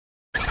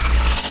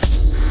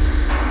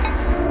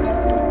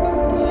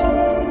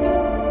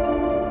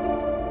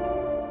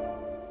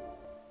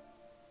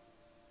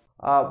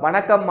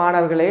வணக்கம்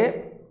மாணவர்களே.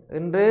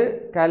 இன்று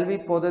கல்வி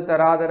பொது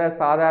தராதர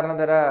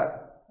சாதாரணதர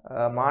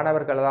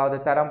மாணவர்கள், அதாவது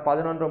தரம்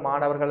 11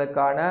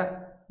 மாணவர்களுக்கான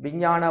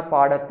விஞ்ஞான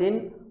பாடத்தின்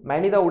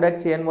மனித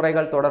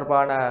உடற்செயல்முறைகள்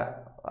தொடர்பான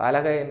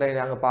அலகை இன்றை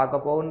நாங்கள்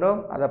பார்க்க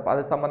போகின்றோம்.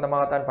 அது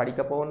சம்பந்தமாகத்தான்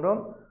படிக்க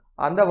போகின்றோம்.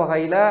 அந்த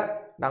வகையில்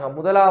நாங்கள்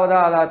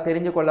முதலாவதாக அதை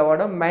தெரிஞ்சு கொள்ள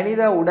வேண்டும்,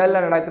 மனித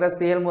உடலில் நடக்கிற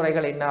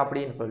செயல்முறைகள் என்ன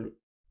அப்படின்னு சொல்லி.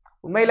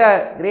 உண்மையில்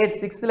கிரேட்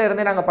 6ல்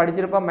இருந்தே நாங்கள்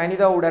படிச்சிருப்போம்.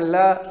 மனித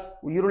உடலில்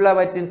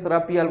உயிருள்ளவற்றின்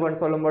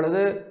சிறப்பியல்புன்னு சொல்லும்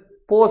பொழுது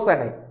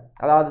போசனை,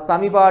 அதாவது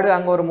சமிபாடு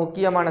அங்கே ஒரு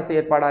முக்கியமான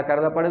செயற்பாடாக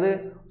கருதப்படுது,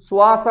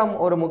 சுவாசம்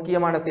ஒரு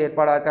முக்கியமான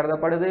செயற்பாடாக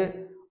கருதப்படுது,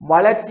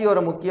 வளர்ச்சி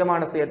ஒரு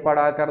முக்கியமான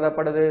செயற்பாடாக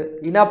கருதப்படுது,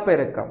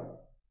 இனப்பெருக்கம்,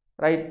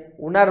 ரைட்,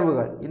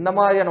 உணர்வுகள், இந்த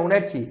மாதிரியான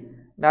உணர்ச்சி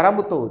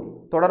நரம்பு தொகுதி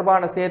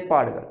தொடர்பான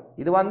செயற்பாடுகள்,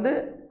 இது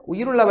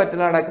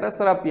உயிருள்ளவற்றில் நடக்கிற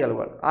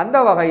சிறப்பியல்புகள். அந்த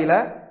வகையில்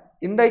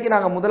இன்றைக்கு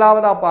நாங்கள்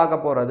முதலாவதாக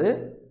பார்க்க போகிறது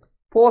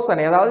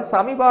போசனை, அதாவது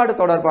சமிபாடு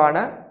தொடர்பான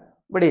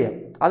விடயம்.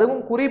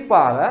 அதுவும்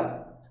குறிப்பாக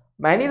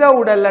மனித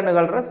உடலில்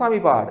நிகழ்கிற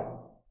சமிபாடு.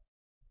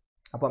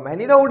 அப்போ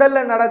மனித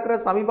உடலில் நடக்கிற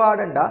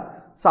சமிபாடுண்டா,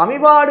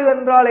 சமிபாடு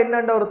என்றால்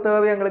என்னென்ற ஒரு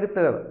தேவை எங்களுக்கு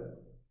தேவை.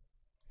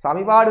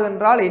 சமிபாடு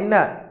என்றால் என்ன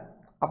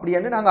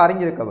அப்படின்னு நாங்கள்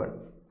அறிஞ்சிருக்க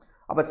வேண்டும்.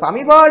 அப்போ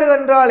சமிபாடு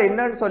என்றால்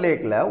என்னன்னு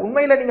சொல்லிக்கல,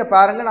 உண்மையில் நீங்கள்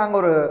பாருங்கள்,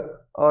 நாங்கள்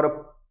ஒரு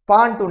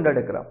பான் துண்டு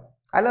எடுக்கிறோம்,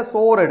 அதில்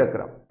சோறு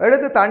எடுக்கிறோம்,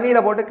 எடுத்து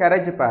தண்ணியில் போட்டு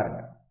கரைச்சி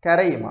பாருங்கள்,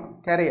 கரையுமா?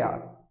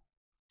 கரையாது.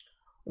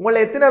 உங்களை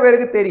எத்தனை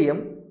பேருக்கு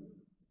தெரியும்,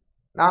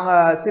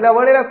 நாங்கள் சில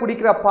வேளையில்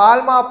குடிக்கிற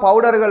பால்மா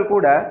பவுடர்கள்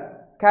கூட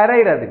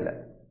கரைகிறதில்லை.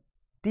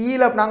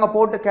 டீயில் நாங்கள்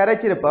போட்டு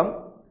கரைச்சிருப்போம்,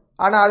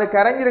 ஆனால் அது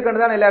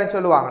கரைஞ்சிருக்குன்னு தான் எல்லாரும்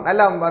சொல்லுவாங்க.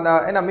 நல்லா அந்த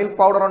என்ன மில்க்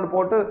பவுடர் ஒன்று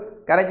போட்டு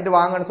கரைச்சிட்டு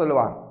வாங்கன்னு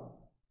சொல்லுவாங்க.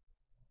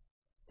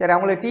 சரி,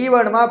 அவங்களுக்கு டீ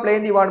வேணுமா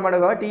பிளெயின் டீ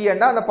வேணுமா, டீ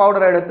ஏண்டா அந்த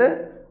பவுடரை எடுத்து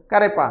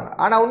கரைப்பாங்க.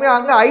 ஆனால் உண்மையாக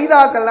அங்கே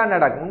ஐதாக்கள்லாம்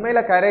நடக்கும்,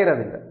 உண்மையில்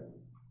கரைகிறதில்லை.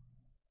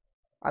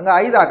 அங்கே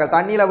ஐதாக்கள்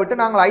தண்ணியில்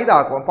விட்டு நாங்கள்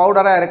ஐதாக்குவோம்,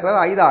 பவுடராக இருக்கிறது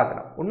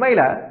ஐதாக்குறோம்.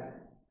 உண்மையில்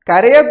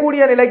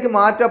கரையக்கூடிய நிலைக்கு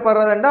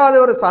மாற்றப்படுறதுன்னா அது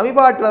ஒரு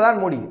சமிபாட்டில்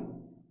தான் முடியும்.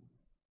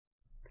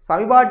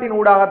 சமிபாட்டின்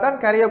ஊடாகத்தான்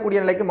கரையக்கூடிய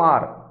நிலைக்கு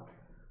மாறும்.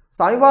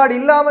 சமிபாடு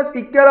இல்லாமல்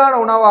சிக்கலான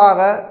உணவாக,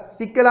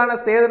 சிக்கலான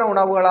சேதன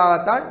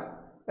உணவுகளாகத்தான்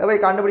இவை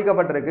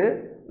கண்டுபிடிக்கப்பட்டிருக்கு.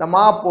 இந்த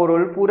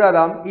மாப்பொருள்,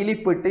 புரதம்,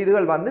 இலிப்பிட்டு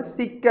இதுகள்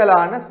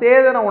சிக்கலான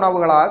சேதன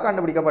உணவுகளாக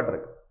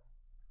கண்டுபிடிக்கப்பட்டிருக்கு.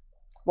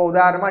 இப்போ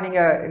உதாரணமாக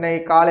நீங்கள்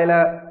இன்னைக்கு காலையில்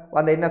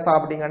என்ன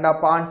சாப்பிட்டீங்கன்னா,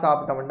 பான்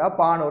சாப்பிட்டோம்னா,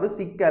 பான் ஒரு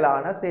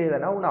சிக்கலான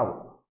சேதன உணவு.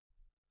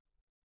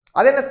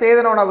 அது என்ன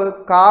சேதன உணவு?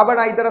 கார்பன்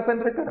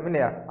ஹைட்ரசன் இருக்கணும்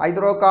இல்லையா,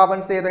 ஹைட்ரோ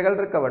கார்பன் சேர்வைகள்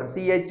இருக்க வேண்டும்,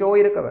 C.H.O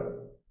இருக்க வேண்டும்.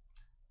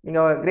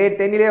 நீங்கள் கிரேட்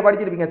 10லேயே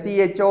படிச்சிருப்பீங்க.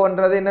 C.H.O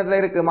என்னதுல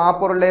இருக்குது?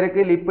 மாப்பொருளில்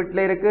இருக்குது,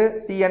 லிப்பிட்டில் இருக்குது.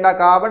 C என்றா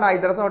கார்பன்,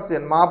 ஹைட்ரசன்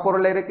ஆக்சிஜன்.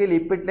 மாப்பொருளில் இருக்குது,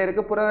 லிப்பிட்டில்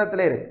இருக்குது,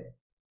 புரதத்தில் இருக்குது,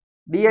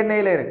 DNA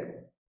இருக்குது.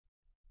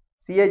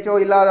 C.H.O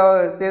இல்லாத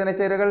சேதன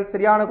சேர்வைகள்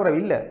சரியான குறைவு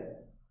இல்லை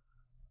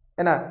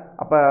என்ன.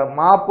 அப்போ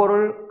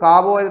மாப்பொருள்,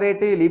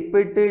 கார்போஹைட்ரேட்டு,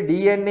 லிப்பிட்டு,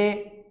 DNA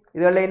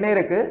இதெல்லாம் என்ன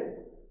இருக்குது?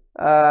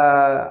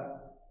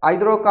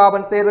 ஹைட்ரோ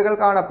கார்பன்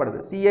சேர்வைகள் காணப்படுது,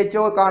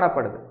 C.H.O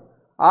காணப்படுது.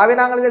 ஆகவே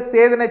நாங்கள் இதை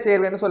சேதன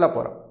சேர்வைன்னு சொல்ல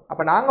போகிறோம்.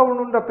 அப்போ நாங்கள்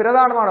உண்ணுன்ற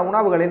பிரதானமான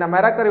உணவுகள் என்ன,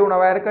 மரக்கறி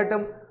உணவாக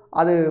இருக்கட்டும்,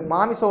 அது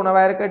மாமிச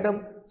உணவாக இருக்கட்டும்,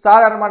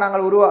 சாதாரணமாக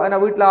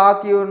நாங்கள் வீட்டில்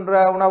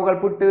ஆக்கின்ற உணவுகள்,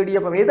 புட்டு,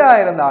 இடியப்பம்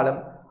எதாக இருந்தாலும்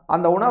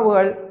அந்த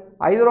உணவுகள்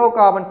ஹைட்ரோ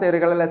கார்பன்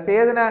சேர்வைகள் அல்ல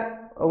சேதன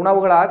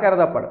உணவுகளாக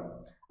கருதப்படும்.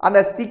 அந்த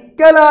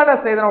சிக்கலான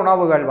சேதன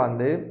உணவுகள்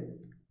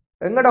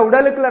எங்களோட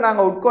உடலுக்குள்ள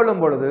நாங்கள்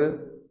உட்கொள்ளும் பொழுது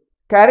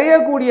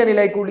கரையக்கூடிய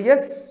நிலைக்குரிய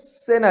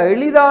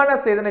எளிதான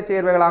சேதன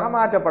சேர்வைகளாக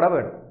மாற்றப்பட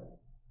வேண்டும்.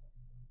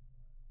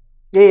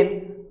 ஏன்?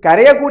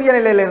 கரையக்கூடிய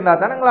நிலையில் இருந்தால்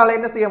தான் எங்களால்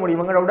என்ன செய்ய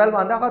முடியும்? எங்களோட உடல்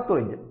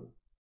அகத்துறிஞ்சு,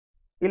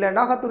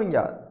 இல்லைன்னா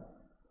அகத்துறிஞ்சாது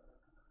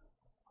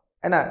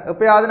என்ன.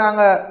 எப்பயாவது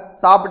நாங்கள்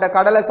சாப்பிட்ட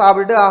கடலை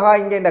சாப்பிட்டு, ஆகா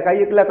இங்கே இந்த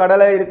கைக்குள்ள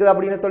கடலை இருக்குது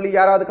அப்படின்னு சொல்லி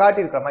யாராவது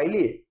காட்டியிருக்கிறோமா?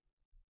 இல்லையே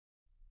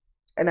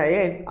என்ன.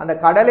 ஏன்? அந்த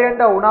கடலை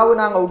என்ற உணவு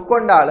நாங்கள்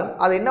உட்கொண்டாலும்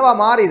அது என்னவா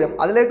மாறிடும்?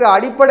 அதில் இருக்கிற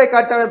அடிப்படை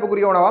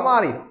கட்டமைப்புக்குரிய உணவாக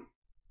மாறிடும்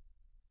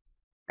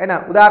என்ன.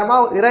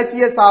 உதாரணமாக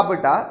இறைச்சியை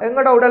சாப்பிட்டா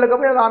எங்களோட உடலுக்கு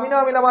போய் அது அமினோ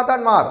அமிலமாக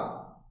தான் மாறும்.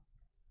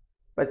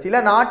 இப்போ சில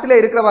நாட்டில்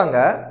இருக்கிறவங்க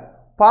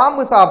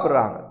பாம்பு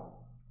சாப்பிட்றாங்க,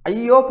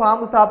 ஐயோ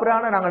பாம்பு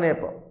சாப்பிட்றான்னு நாங்கள்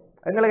நினைப்போம்,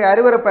 எங்களுக்கு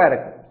அருவருப்பாக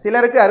இருக்கு,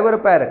 சிலருக்கு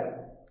அருவருப்பாக இருக்கு.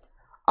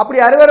 அப்படி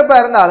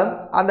அருவருப்பாக இருந்தாலும்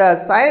அந்த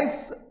சயின்ஸ்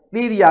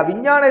ரீதியாக,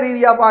 விஞ்ஞான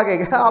ரீதியாக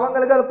பார்க்க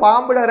அவங்களுக்கு அது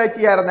பாம்புட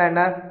இறைச்சியாக இருந்தால்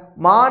என்ன,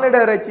 மானிட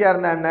இறைச்சியாக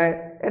இருந்தால்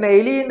என்ன,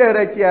 எலியிட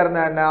இறைச்சியாக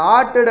இருந்தால் என்ன,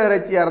 ஆட்டிட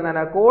இறைச்சியாக இருந்தால்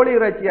என்ன, கோழி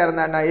இறைச்சியாக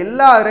இருந்தால் என்ன,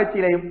 எல்லா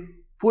இறைச்சியிலையும்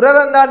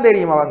புரதம் தான்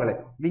தெரியும்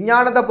அவங்களுக்கு.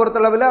 விஞ்ஞானத்தை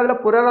பொறுத்தளவில்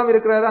அதில் புரதம்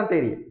இருக்கிறது தான்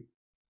தெரியும்.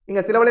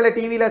 நீங்கள் சில வழியில்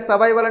டிவியில்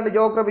சர்வைவல் அண்ட்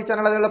ஜியோகிராஃபி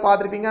சேனல்களில்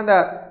பார்த்துருப்பீங்க. அந்த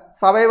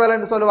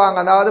சர்வைவல்னு சொல்லுவாங்க,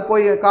 அதாவது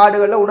போய்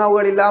காடுகளில்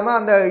உணவுகள் இல்லாமல்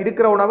அந்த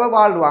இருக்கிற உணவை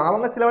வாழ்வாங்க.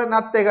 அவங்க சில வழி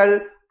நத்தைகள்,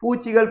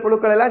 பூச்சிகள்,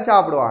 புழுக்கள் எல்லாம்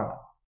சாப்பிடுவாங்க.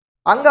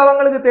 அங்கே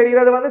அவங்களுக்கு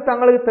தெரிகிறது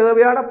தங்களுக்கு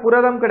தேவையான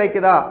புரதம்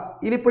கிடைக்குதா,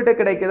 இலிப்பிட்டு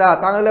கிடைக்குதா,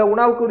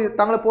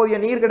 தங்களுக்கு போதிய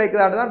நீர்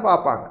கிடைக்குதான்னு தான்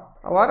பார்ப்பாங்க.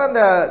 அவ்வாறு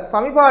அந்த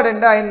சமிபாடு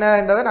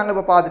என்னன்றதை நாங்கள்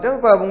இப்போ பார்த்துட்டோம்.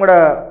 இப்போ உங்களோட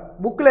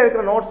புக்கில்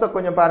இருக்கிற நோட்ஸை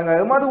கொஞ்சம் பாருங்கள்.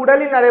 எமது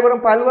உடலில்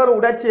நடைபெறும் பல்வேறு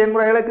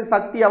உடற்செயல்முறைகளுக்கு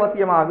சக்தி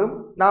அவசியமாகும்.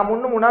 நாம்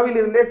உண்ணும் உணவில்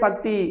இருந்தே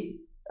சக்தி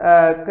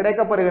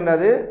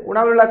கிடைக்கப்படுகின்றது.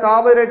 உணவில் உள்ள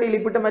கார்போஹைட்ரேட்,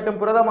 லிப்பிட்டு மற்றும்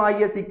புரதம்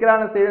ஆகிய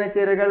சிக்கலான சேதன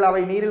சேர்வைகள்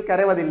அவை நீரில்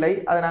கரைவதில்லை.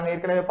 அதை நாங்கள்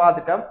ஏற்கனவே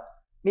பார்த்துட்டோம்.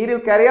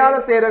 நீரில் கரையாத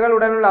சேர்வைகள்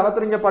உடலில்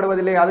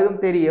அகத்துறிஞ்சப்படுவதில்லை,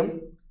 அதுவும் தெரியும்.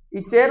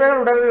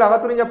 இச்சேர்வைகள் உடலில்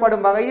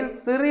அகத்துறிஞ்சப்படும் வகையில்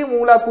சிறு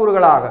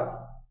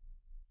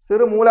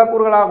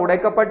மூலக்கூறுகளாக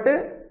உடைக்கப்பட்டு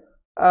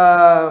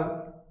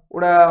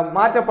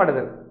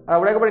மாற்றப்படுதல்,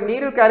 உடைக்கப்பட்டு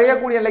நீரில்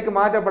கரையக்கூடிய நிலைக்கு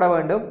மாற்றப்பட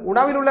வேண்டும்.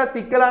 உணவில் உள்ள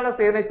சிக்கலான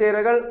சேதனை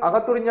சேர்வைகள்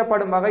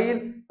அகத்துறிஞ்சப்படும்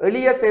வகையில்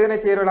எளிய சேதனை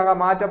சேர்வைகளாக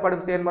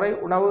மாற்றப்படும் செயல்முறை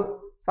உணவு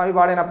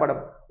சமிபாடு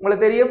எனப்படும்.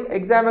 உங்களுக்கு தெரியும்,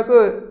 எக்ஸாமுக்கு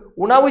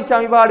உணவு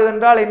சமிபாடு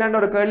என்றால் என்னென்ன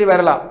ஒரு கேள்வி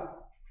வரலாம்.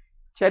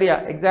 சரியா?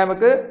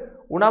 எக்ஸாமுக்கு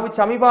உணவு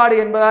சமிபாடு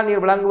என்பதால்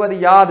நீர் விளங்குவது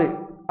யாது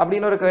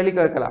அப்படின்னு ஒரு கேள்வி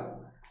கேட்கலாம்,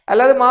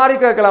 அல்லது மாறி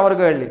கேட்கலாம் ஒரு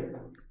கேள்வி.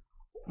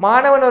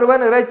 மாணவன்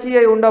ஒருவன்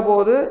இறைச்சியை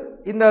உண்டபோது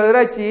இந்த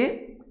இறைச்சி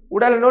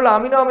உடலினுள்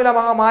அமினோ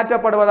அமிலமாக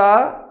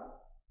மாற்றப்படுவதாக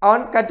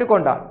அவன்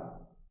கற்றுக்கொண்டான்.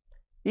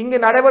 இங்கு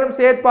நடைபெறும்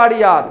செயற்பாடு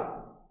யாது?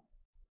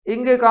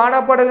 இங்கு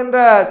காணப்படுகின்ற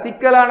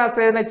சிக்கலான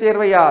சேதனை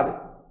சேர்வை யாது?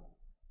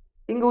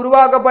 இங்கு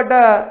உருவாக்கப்பட்ட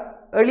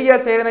எளிய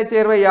சேதனை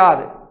சேர்வை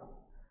யாது?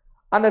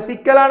 அந்த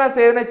சிக்கலான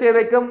சேதனை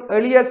சேர்வைக்கும்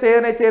எளிய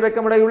சேதனை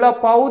சேர்வைக்கும் இடையுள்ள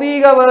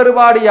பௌதீக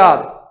வேறுபாடு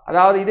யாது?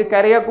 அதாவது இது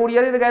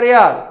கரையக்கூடியது, இது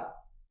கரையாது.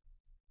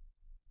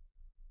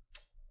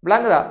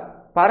 விளங்குதா?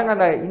 பாருங்க,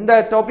 அந்த இந்த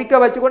டாபிக்கை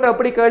வச்சுக்கொண்டு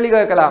எப்படி கேள்வி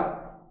கேட்கலாம்.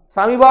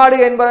 சமிபாடு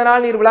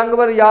என்பதனால் நீர்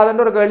விளங்குவது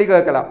யாதென்று ஒரு கேள்வி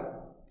கேட்கலாம்.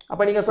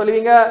 அப்ப நீங்க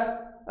சொல்லுவீங்க,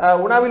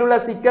 உணவில் உள்ள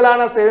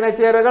சிக்கலான சேதனை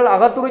சேர்வைகள்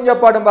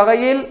அகத்துறிஞ்சப்படும்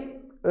வகையில்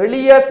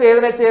எளிய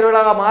சேதனை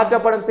சேர்வைகளாக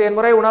மாற்றப்படும்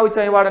செயல்முறை உணவு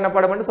சமிபாடு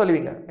எனப்படும் என்று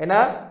சொல்லுவீங்க. ஏன்னா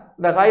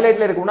இந்த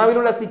ஹைலைட்ல இருக்கு, உணவில்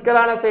உள்ள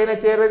சிக்கலான சேதனை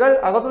சேர்வைகள்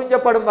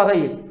அகத்துறிஞ்சப்படும்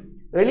வகையில்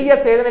எளிய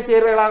சேதனை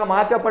சேர்வைகளாக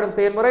மாற்றப்படும்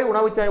செயல்முறை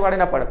உணவு சமிபாடு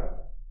எனப்படும்.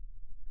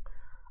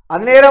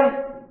 அந்நேரம்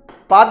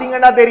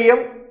பாத்தீங்கன்னா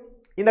தெரியும்,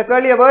 இந்த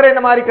கேள்வியை வேற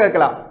என்ன மாதிரி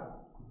கேட்கலாம்.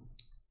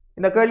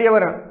 இந்த கேள்வியை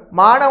வரும்,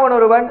 மாணவன்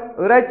ஒருவன்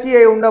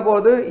இறைச்சியை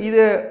உண்டபோது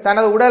இது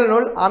தனது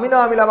உடலினுள் அமினோ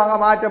அமிலமாக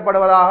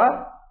மாற்றப்படுவதாக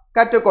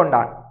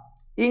கற்றுக்கொண்டான்.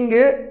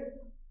 இங்கு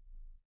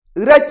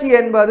இறைச்சி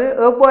என்பது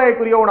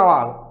எவ்வகைக்குரிய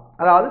உணவாகும்,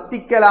 அதாவது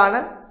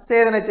சிக்கலான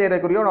சேதனை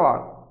சேர்வைக்குரிய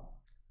உணவாகும்.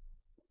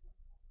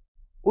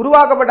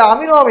 உருவாக்கப்பட்ட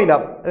அமினோ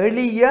அமிலம்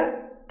எளிய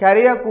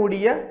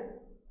கரையக்கூடிய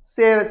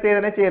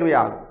சேதனை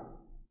சேர்வையாகும்.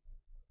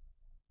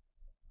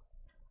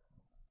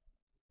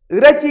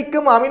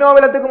 இறைச்சிக்கும் அமினோ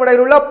அமிலத்துக்கும்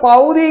இடையில் உள்ள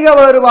பௌதீக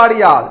வேறுபாடு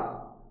யாது?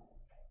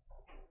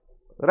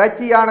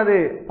 இறைச்சியானது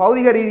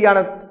பௌதிக ரீதியான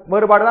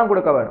வேறுபாடு தான்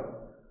கொடுக்க வேணும்.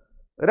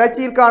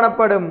 இறைச்சியில்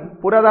காணப்படும்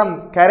புரதம்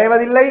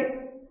கரைவதில்லை,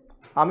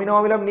 அமினோ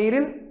அமிலம்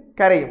நீரில்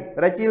கரையும்.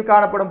 இறைச்சியில்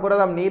காணப்படும்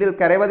புரதம் நீரில்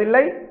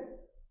கரைவதில்லை,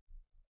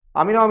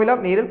 அமினோ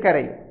அமிலம் நீரில்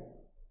கரையும்.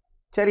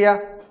 சரியா?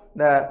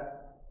 இந்த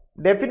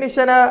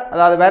டெஃபினிஷனை,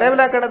 அதாவது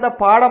வரைவிலக்கணத்தை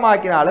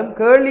பாடமாக்கினாலும்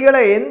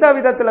கேள்விகளை எந்த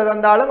விதத்தில்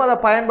தந்தாலும் அதை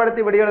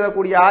பயன்படுத்தி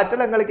வெளியெழுதக்கூடிய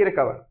ஆற்றல் எங்களுக்கு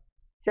இருக்க வேணும்.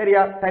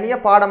 சரியா?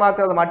 தனியாக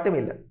பாடமாக்குறது மட்டும்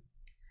இல்லை.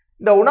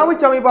 இந்த உணவு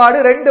சமிபாடு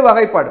ரெண்டு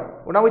வகைப்படும்.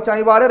 உணவு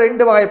சமிபாடு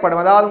ரெண்டு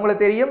வகைப்படும். அதாவது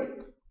உங்களுக்கு தெரியும்,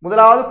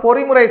 முதலாவது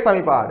பொறிமுறை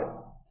சமிபாடு,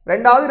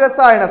 ரெண்டாவது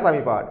ரசாயன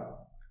சமிபாடு.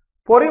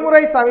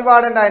 பொறிமுறை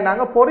சமிபாடு என்றா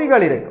என்னங்க?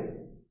 பொறிகள் இருக்கும்.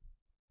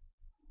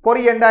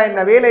 பொறி என்றா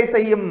என்ன? வேலை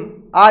செய்யும்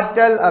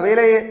ஆற்றல்,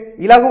 வேலையை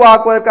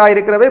இலகுவாக்குவதற்காக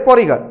இருக்கிறவை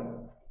பொறிகள்.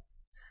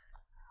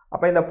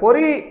 அப்ப இந்த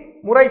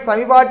பொறிமுறை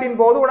சமிபாட்டின்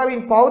போது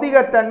உணவின்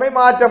பௌதிகத்தன்மை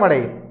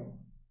மாற்றமடையும்.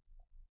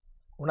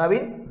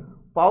 உணவின்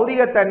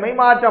பௌதிகத்தன்மை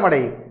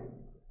மாற்றமடையும்.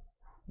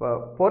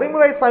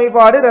 பொறிமுறை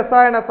சமிபாடு,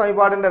 ரசாயன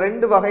சமிபாடு என்ற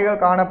ரெண்டு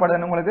வகைகள்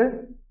காணப்படுதுன்னு உங்களுக்கு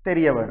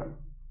தெரிய வேணும்.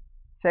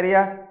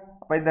 சரியா?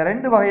 அப்ப இந்த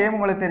ரெண்டு வகையும்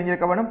உங்களுக்கு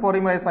தெரிஞ்சிருக்க வேணும்,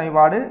 பொறிமுறை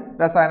சமிபாடு,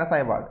 ரசாயன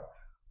சமிபாடு.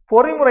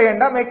 பொறிமுறை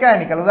என்றா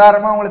மெக்கானிக்கல்.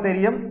 உதாரணமா உங்களுக்கு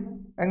தெரியும்,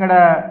 எங்கட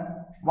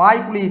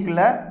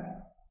வாய்க்குழிக்குள்ள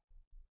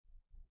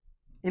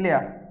இல்லையா,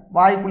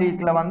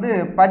 வாய்க்குழிக்குள்ள வந்து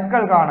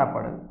பற்கள்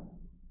காணப்படுது.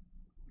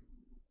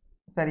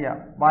 சரியா?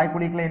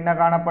 வாய்க்குழிக்குள்ள என்ன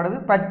காணப்படுது?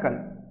 பற்கள்.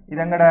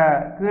 இது எங்கட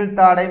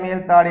கீழ்த்தாடை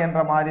மேல்தாடை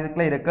என்ற மாதிரி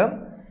இதுக்குள்ள இருக்கும்.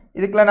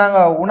 இதுக்குள்ள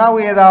நாங்கள் உணவு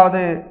ஏதாவது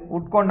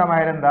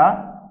உட்கொண்டமாக இருந்தால்,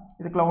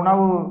 இதுக்குள்ள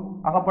உணவு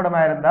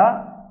அகப்படமாக இருந்தால்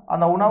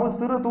அந்த உணவு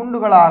சிறு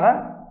துண்டுகளாக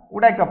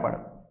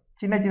உடைக்கப்படும்,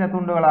 சின்ன சின்ன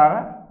துண்டுகளாக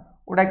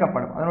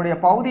உடைக்கப்படும். அதனுடைய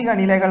பௌதிக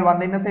நிலைகள்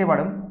வந்து என்ன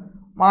செய்யப்படும்?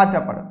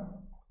 மாற்றப்படும்.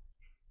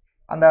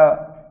 அந்த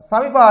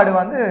சமிபாடு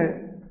வந்து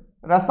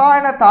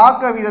ரசாயன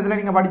தாக்க வீதத்தில்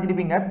நீங்கள்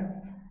படிச்சிருப்பீங்க.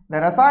 இந்த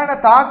ரசாயன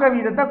தாக்க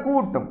வீதத்தை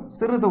கூட்டும்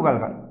சிறு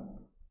துகள்கள்.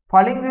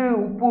 பளிங்கு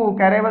உப்பு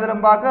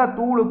கரைவதிலும் பார்க்க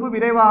தூள் உப்பு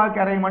விரைவாக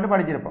கரையும்னு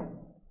படிச்சிருப்போம்.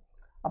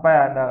 அப்போ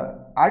அந்த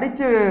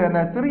அடித்து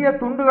அந்த சிறிய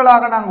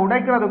துண்டுகளாக நாங்கள்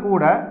உடைக்கிறது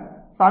கூட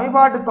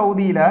சமிபாட்டு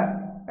தொகுதியில்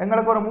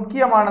எங்களுக்கு ஒரு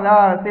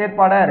முக்கியமானதாக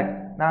செயற்பாடாக இருக்குது.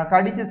 நாங்கள்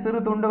கடித்து சிறு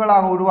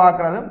துண்டுகளாக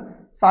உருவாக்குறதும்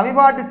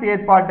சமிபாட்டு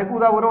செயற்பாட்டுக்கு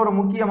உதவுற ஒரு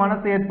முக்கியமான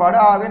செயற்பாடு.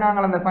 ஆகவே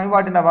நாங்கள் அந்த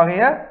சமிபாட்டின்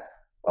வகையை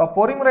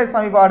பொறிமுறை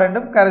சமிபாடு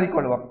என்றும் கருதி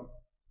கொள்வோம்.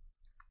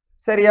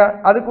 சரியா?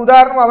 அதுக்கு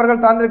உதாரணம்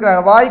அவர்கள்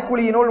தந்திருக்கிறாங்க.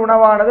 வாய்க்குழியினுள்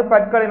உணவானது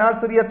பற்களினால்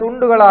சிறிய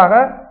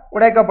துண்டுகளாக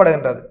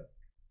உடைக்கப்படுகின்றது.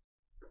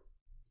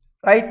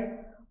 ரைட்,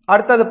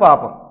 அடுத்தது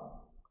பார்ப்போம்.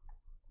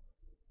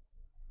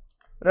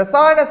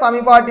 ரசாயன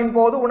சமிபாட்டின்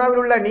போது உணவில்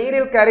உள்ள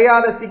நீரில்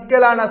கரையாத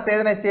சிக்கலான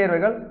சேதனை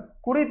சேர்வைகள்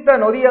குறித்த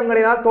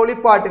நொதியங்களினால்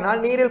தொழிற்பாட்டினால்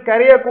நீரில்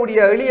கரையக்கூடிய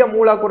எளிய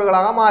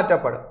மூலக்கூறுகளாக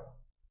மாற்றப்படும்.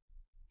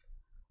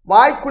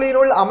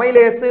 வாய்க்குழியினுள்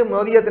அமைலேசு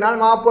நொதியத்தினால்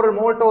மாப்பொருள்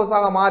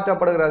மோல்டோஸாக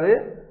மாற்றப்படுகிறது.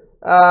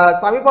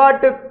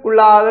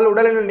 சமிபாட்டுக்குள்ளாதல்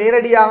உடலினுள்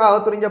நேரடியாக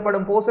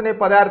அகத்துறிஞ்சப்படும் போசனை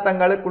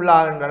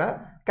பதார்த்தங்களுக்குள்ளாகின்றன.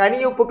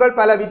 கனியுப்புக்கள்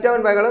பல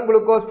விட்டமின் வகைகளும்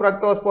குளுக்கோஸ்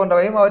ஃப்ரக்டோஸ்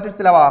போன்றவையும் அவற்றில்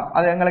சிலவாகும்.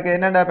 அது எங்களுக்கு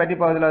என்னென்ன பற்றி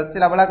போதில்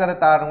சில விளக்கத்தை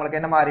தார் உங்களுக்கு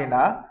என்ன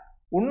மாதிரின்னா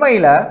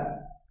உண்மையில்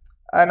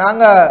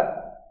நாங்கள்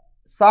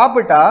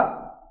சாப்பிட்டா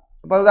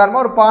இப்போ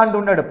உதாரணமாக ஒரு பான்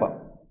துண்டு எடுப்போம்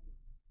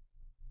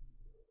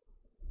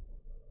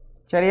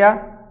சரியா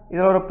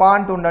இதில் ஒரு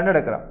பான் துண்டுன்னு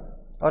எடுக்கிறோம்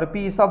ஒரு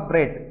பீஸ் ஆஃப்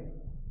பிரெட்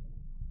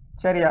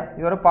சரியா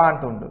இது ஒரு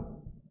பான் துண்டு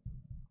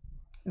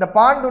இந்த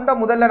பான் துண்டை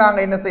முதல்ல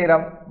நாங்கள் என்ன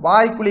செய்கிறோம்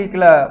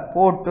வாய்க்குழிக்குள்ள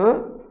போட்டு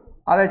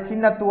அதை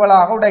சின்ன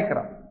துகளாக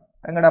உடைக்கிறோம்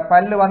எங்களோட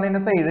பல்லு வந்து என்ன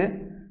செய்யுது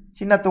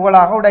சின்ன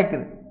துகளாக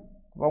உடைக்குது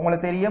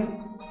உங்களுக்கு தெரியும்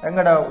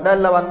எங்களோட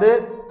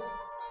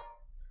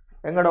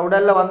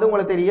உடலில் வந்து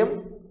உங்களுக்கு தெரியும்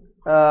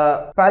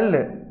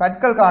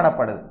பற்கள்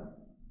காணப்படுது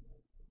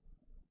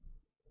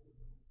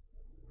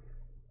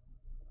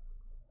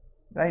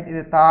ரைட்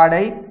இது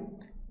தாடை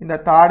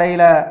இந்த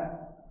தாடையில்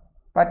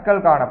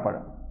பற்கள்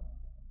காணப்படும்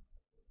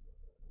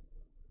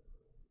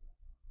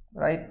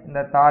ரைட்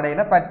இந்த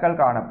தாடையில் பற்கள்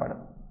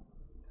காணப்படும்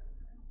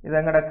இது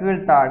எங்களோட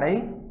கீழ்த்தாடை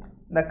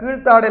இந்த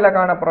கீழ்த்தாடையில்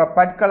காணப்படுற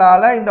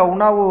பற்களால் இந்த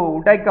உணவு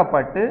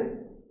உடைக்கப்பட்டு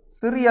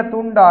சிறிய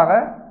துண்டாக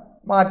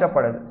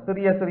மாற்றப்படுது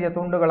சிறிய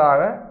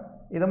துண்டுகளாக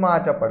இது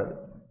மாற்றப்படுது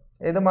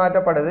எது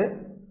மாற்றப்படுது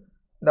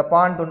இந்த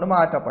பான் துண்டு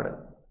மாற்றப்படுது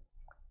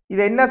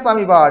இது என்ன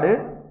சமிபாடு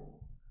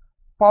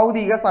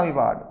பௌதிக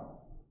சமிபாடு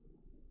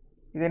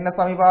இது என்ன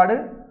சமிபாடு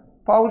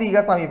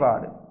பௌதிக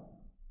சமிபாடு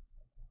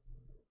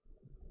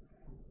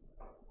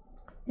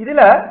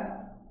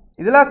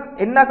இதில்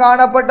என்ன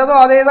காணப்பட்டதோ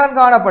அதே தான்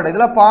காணப்படுது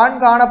இதில்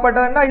பான்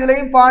காணப்பட்டதுன்னா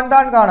இதுலேயும் பான்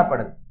தான்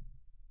காணப்படுது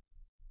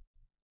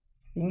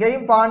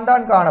இங்கேயும் பான்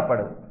தான்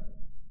காணப்படுது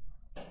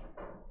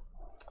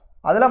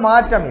அதில்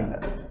மாற்றம் இல்லை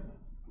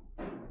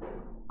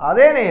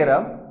அதே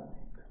நேரம்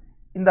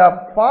இந்த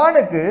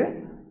பானுக்கு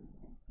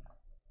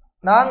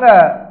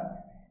நாங்கள்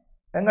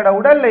எங்களோட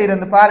உடலில்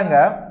இருந்து பாருங்க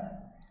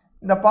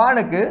இந்த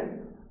பானுக்கு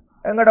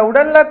எங்களோட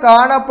உடலில்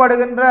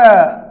காணப்படுகின்ற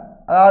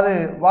அதாவது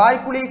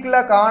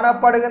வாய்க்குழிக்குள்ள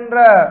காணப்படுகின்ற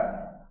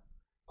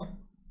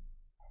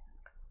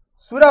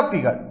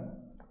சுரப்பிகள்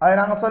அதை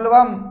நாங்கள்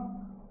சொல்லுவோம்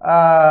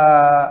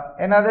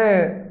என்னது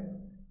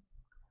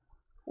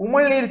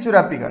உமிழ்நீர்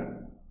சுரப்பிகள்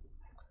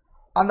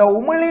அந்த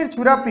உமிழ்நீர்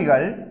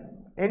சுரப்பிகள்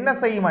என்ன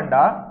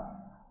செய்யுமெண்டா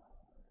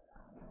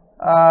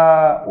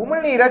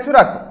உமிழ்நீரை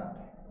சுரக்கும்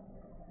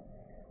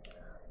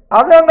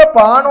அது அந்த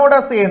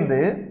பானோட சேர்ந்து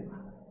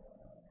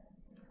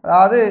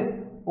அதாவது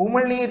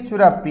உமிழ்நீர்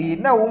சுரப்பி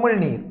என்ன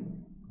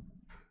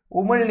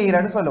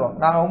உமிழ்நீர்னு சொல்லுவோம்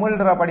நாங்கள்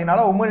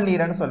உமிழ்றபடினால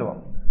உமிழ்நீர்னு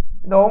சொல்லுவோம்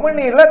இந்த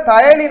உமிழ்நீரில்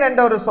தயலின்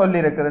என்ற ஒரு சொல்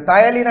இருக்குது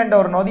தயலின் என்ற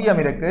ஒரு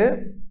நொதியம் இருக்கு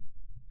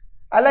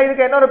அல்ல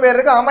இதுக்கு இன்னொரு பேர்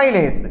இருக்கு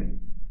அமைலேசு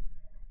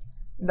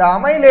இந்த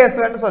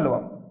அமைலேசுன்னு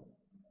சொல்லுவோம்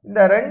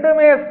இந்த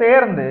ரெண்டுமே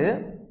சேர்ந்து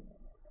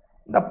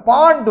இந்த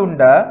பான்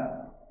துண்டை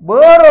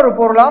வேறொரு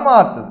பொருளாக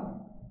மாற்றுது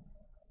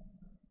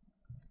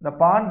இந்த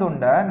பான்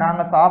துண்டை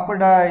நாங்கள்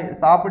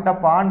சாப்பிட்ட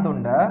பான்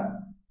துண்டை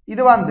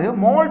இது வந்து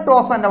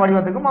மோல்டோஸ் என்ற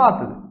வடிவத்துக்கு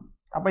மாற்றுது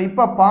அப்போ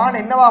இப்போ பான்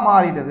என்னவா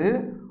மாறிடுது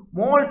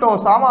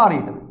மோல்டோஸாக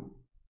மாறிடுது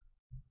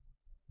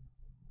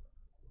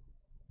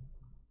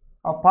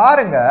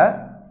பாருங்க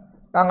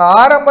நாங்கள்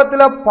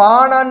ஆரம்பத்தில்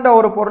பானன்ற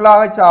ஒரு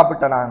பொருளாக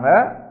சாப்பிட்டோம்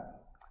நாங்கள்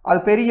அது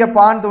பெரிய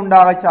பான்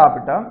துண்டாக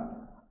சாப்பிட்டோம்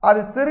அது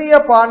சிறிய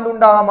பான்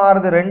துண்டாக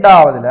மாறுது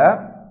ரெண்டாவதுல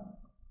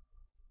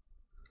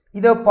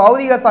இது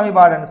பௌதிக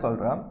சமிபாடுன்னு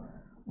சொல்கிறோம்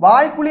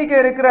வாய்க்குழிக்கு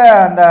இருக்கிற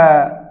அந்த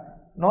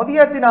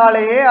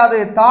நொதியத்தினாலேயே அது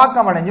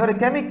தாக்கம் அடைஞ்சு ஒரு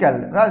கெமிக்கல்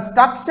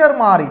ஸ்ட்ரக்சர்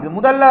மாறிடுது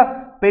முதல்ல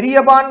பெரிய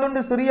பாண்டுண்டு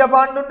சிறிய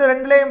பாண்டுண்டு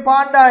ரெண்டுலேயும்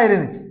பான் தான்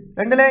இருந்துச்சு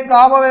ரெண்டுலேயும்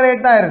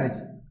கார்போஹைட்ரேட் தான்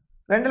இருந்துச்சு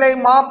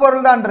ரெண்டுலேயும்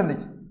மாப்பொருள் தான்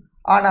இருந்துச்சு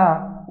ஆனால்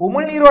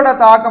உமிழ்நீரோட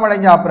தாக்கம்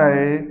அடைஞ்ச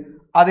பிறகு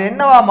அது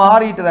என்னவா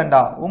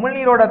மாறிட்டுதண்டா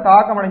உமிழ்நீரோட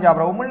தாக்கம் அடைஞ்ச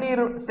அப்புறம்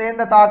உமிழ்நீர்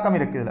சேர்ந்த தாக்கம்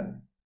இருக்குதுல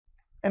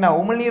என்ன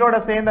உமிழ்நீரோட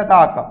சேர்ந்த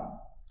தாக்கம்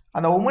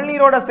அந்த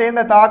உமிழ்நீரோட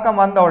சேர்ந்த தாக்கம்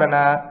வந்த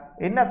உடனே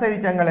என்ன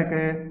செய்திச்சு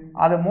எங்களுக்கு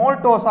அது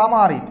மோல்டோஸாக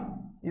மாறிட்டு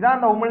இதான்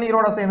அந்த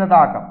உமிழ்நீரோட சேர்ந்த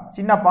தாக்கம்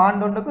சின்ன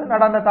பாண்டுண்டுக்கு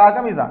நடந்த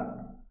தாக்கம் இதுதான்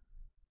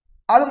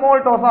அது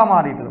மோல்டோஸாக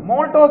மாறிட்டுது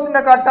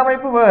மோல்டோஸின்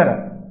கட்டமைப்பு வேறு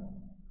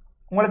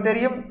உங்களுக்கு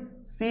தெரியும்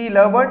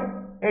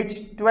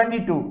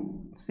C11H22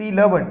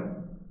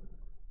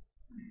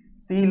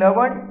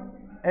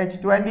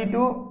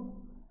 C11H22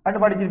 அண்டு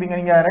படிச்சிருப்பீங்க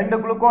நீங்கள் ரெண்டு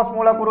குளுக்கோஸ்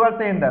மூலக்கூறுகள்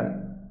சேர்ந்தது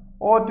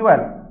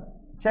O12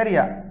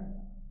 சரியா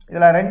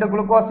இதில் ரெண்டு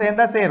குளுக்கோஸ்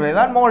சேர்ந்த சேர்வு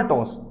இதுதான்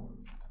மோல்டோஸ்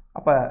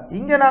அப்போ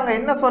இங்கே நாங்கள்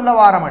என்ன சொல்ல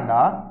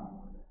வாரோம்டா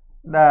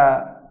இந்த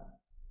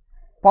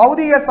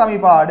பௌதிக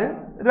சமிபாடு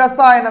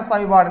ரசாயன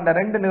சமிபாடு இந்த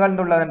ரெண்டு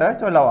நிகழ்ந்துள்ளதுன்ற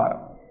சொல்ல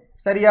வாரோம்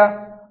சரியா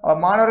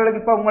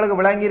மாணவர்களுக்கு இப்போ உங்களுக்கு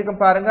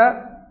விளங்கியிருக்கும் பாருங்க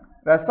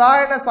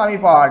ரசாயன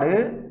சமிபாடு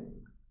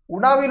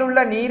உணவில் உள்ள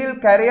நீரில்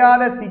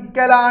கரையாத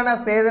சிக்கலான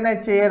சேதன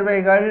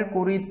சேர்வைகள்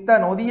குறித்த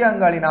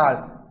நொதியங்களினால்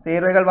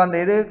சேர்வைகள் வந்து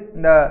எது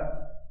இந்த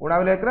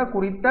உணவில் இருக்கிற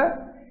குறித்த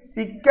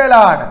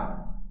சிக்கலான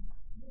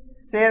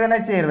சேதன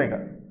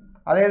சேர்வைகள்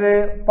அதே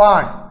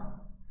பான்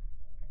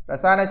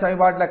ரசாயன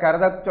சமிபாட்டில்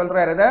கருத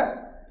சொல்கிறத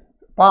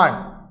பான்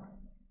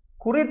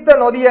குறித்த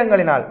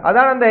நொதியங்களினால்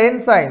அதான் அந்த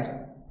என்சைம்ஸ்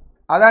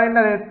அதான்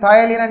என்னது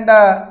தயலின் என்ற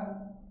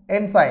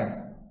என்சைம்ஸ்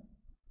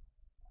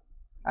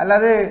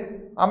அல்லது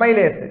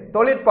அமைலேசு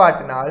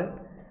தொழிற்பாட்டினால்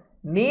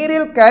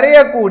நீரில்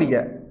கரையக்கூடிய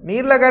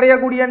நீரில்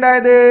கரையக்கூடியண்டா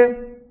இது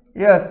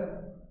எஸ்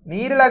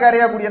நீரில்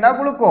கரையக்கூடியண்டா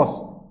குளுக்கோஸ்.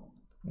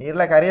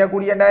 நீரில்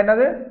கரையக்கூடியண்டா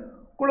என்னது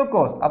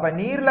குளுக்கோஸ். அப்போ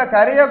நீரில்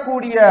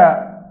கரையக்கூடிய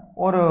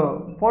ஒரு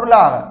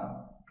பொருளாக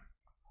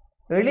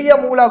எளிய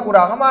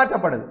மூலக்கூறாக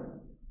மாற்றப்படுது.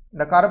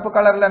 இந்த கருப்பு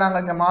கலரில்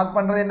நாங்கள் இங்கே மார்க்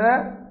பண்ணுறது என்ன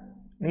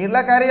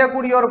நீரில்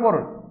கரையக்கூடிய ஒரு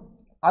பொருள்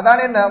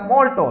அதான் என்ன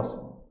மோல்டோஸ்.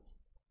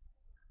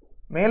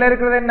 மேலே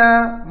இருக்கிறது என்ன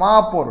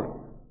மாப்பொருள்.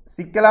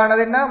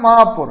 சிக்கலானது என்ன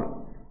மாப்பொருள்.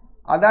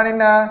 அதான்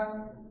என்ன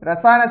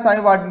ரசாயன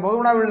சமன்பாட்டின் போது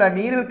உணவில் உள்ள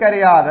நீரில்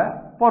கரையாத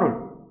பொருள்.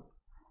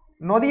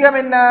 நொதியம்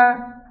என்ன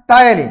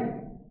தயலின்.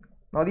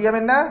 நொதியம்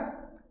என்ன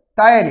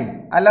தயலின்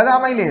அல்லது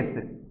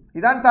அமைலேசு.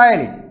 இதான்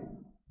தயலின்.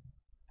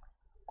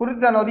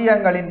 குறித்த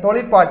நொதியங்களின்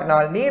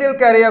தொழிற்பாட்டினால்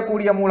நீரில்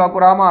கரையக்கூடிய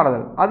மூலக்கூறாக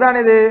மாறுதல். அதான்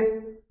இது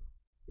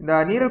இந்த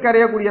நீரில்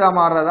கரையக்கூடியதாக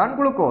மாறுறதான்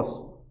குளுக்கோஸ்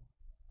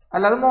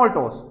அல்லது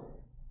மோல்டோஸ்.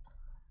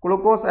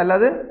 குளுக்கோஸ்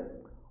அல்லது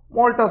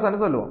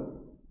மோல்டோஸ்ன்னு சொல்லுவோம்.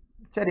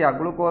 சரியா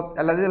குளுக்கோஸ்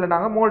அல்லது இதில்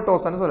நாங்கள்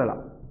மோல்டோஸ்ன்னு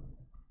சொல்லலாம்.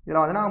 இதில்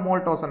வந்து நாங்கள்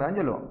மோல்டோஸ்ன்னு தான்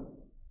சொல்லுவோம்.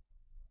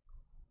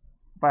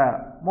 இப்போ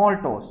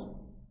மோல்டோஸ்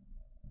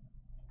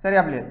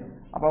சரியா பிள்ளைகள்.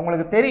 அப்போ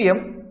உங்களுக்கு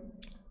தெரியும்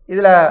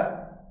இதில்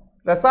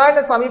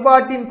ரசாயன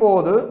சமன்பாட்டின்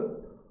போது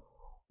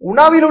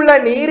உணவில் உள்ள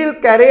நீரில்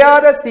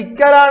கரையாத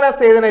சிக்கலான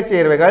சேதன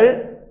சேர்வைகள்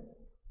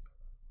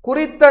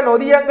குறித்த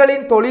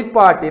நொதியங்களின்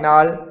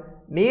தொழிற்பாட்டினால்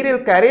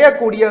நீரில்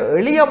கரையக்கூடிய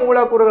எளிய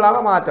மூலக்கூறுகளாக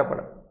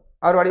மாற்றப்படும்.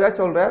 அவர் வடிவாக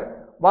சொல்றார்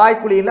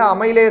வாய்க்குழியில்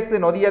அமைலேசு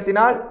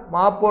நொதியத்தினால்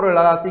மாப்பொருள்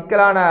அதாவது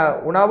சிக்கலான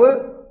உணவு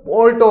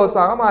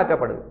மோல்டோஸாக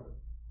மாற்றப்படுது.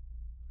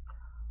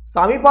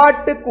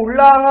 சமிபாட்டுக்கு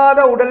உள்ளாகாத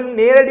உடல்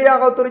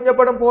நேரடியாக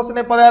துரிஞ்சப்படும்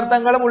போஷணை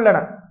பதார்த்தங்களும் உள்ளன.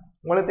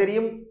 உங்களுக்கு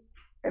தெரியும்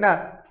என்ன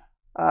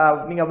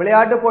நீங்கள்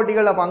விளையாட்டு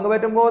போட்டிகளில் பங்கு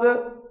பெற்றும் போது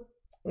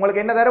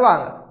உங்களுக்கு என்ன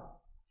தருவாங்க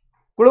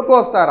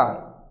குளுக்கோஸ் தராங்க.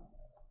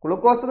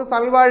 குளுக்கோஸுக்கு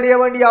சமிபாடைய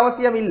வேண்டிய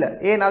அவசியம் இல்லை.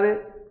 ஏன் அது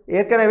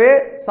ஏற்கனவே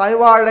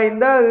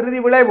சமிபாடைந்த இறுதி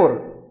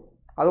விளைபொருள்.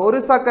 அது ஒரு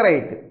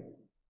சர்க்கரைட்டு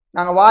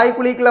நாங்கள்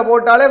வாய்க்குழிக்குள்ள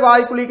போட்டாலே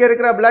வாய்க்குழிக்க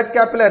இருக்கிற பிளட்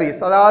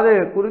கேப்பிலரிஸ் அதாவது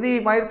குருதி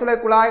மயிர்த்துளை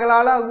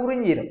குழாய்களால்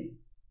உறிஞ்சிடும்.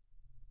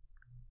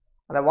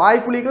 அந்த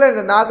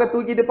வாய்க்குழிக்குள்ள நாக்கை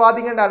தூக்கிட்டு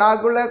பார்த்தீங்கன்னா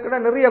நாக்குள்ள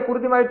நிறைய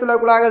குருதி மயிர்த்துளை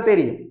குழாய்கள்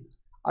தெரியும்.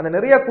 அந்த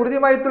நிறைய குருதி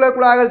மயிர்த்துளை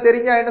குழாய்கள்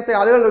தெரிஞ்சால் என்ன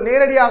செய்யும் அதுகள்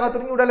நேரடியாக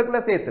துணிஞ்சு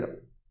உடலுக்குள்ள சேர்த்துடும்.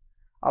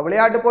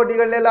 விளையாட்டு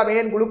போட்டிகள் எல்லாம்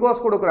ஏன்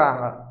குளுக்கோஸ்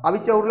கொடுக்குறாங்க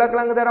அவிச்ச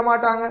உருளைக்கிழங்கு தர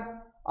மாட்டாங்க.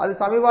 அது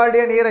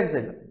சமிபாடைய நீரன்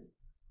செல்லும்.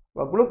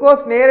 இப்போ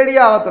குளுக்கோஸ்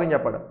நேரடியாக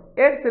துரிஞ்சப்படும்.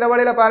 ஏன் சில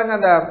வழியில் பாருங்கள்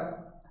அந்த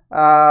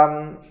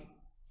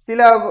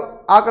சில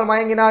ஆக்கள்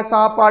மயங்கினா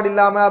சாப்பாடு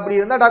இல்லாமல் அப்படி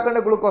இருந்தால்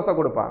டக்குன்னு குளுக்கோஸை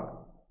கொடுப்பாங்க.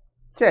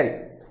 சரி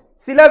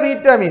சில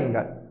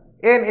விட்டமின்கள்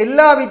ஏன்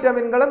எல்லா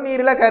விட்டமின்களும்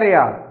நீரில்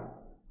கரையாது.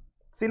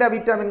 சில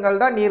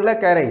விட்டமின்கள் தான்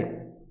நீரில் கரையும்.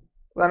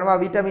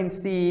 உதாரணமாக விட்டமின்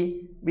சி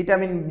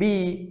விட்டமின் பி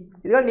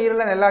இதுகள்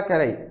நீரில் நல்லா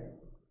கரையும்.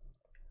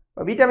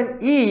 விட்டமின்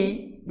இ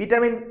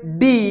விட்டமின்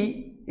டி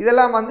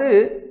இதெல்லாம் வந்து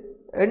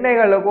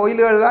எண்ணெய்கள்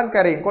கோயில்கள் தான்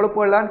கரையும்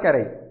கொழுப்புகள் தான்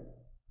கரையும்.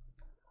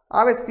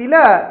 ஆகவே சில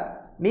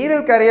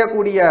நீரில்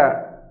கரையக்கூடிய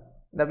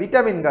இந்த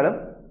விட்டமின்களும்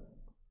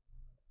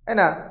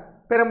என்ன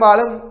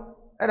பெரும்பாலும்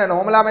என்ன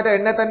நார்மலாக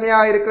எண்ணெய்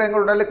தன்மையாக இருக்கிற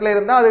எங்கள் உடலுக்குள்ள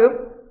இருந்தால் அது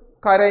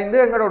கரைந்து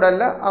எங்கள்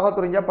உடலில்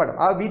அகத்துறிஞ்சப்படும்.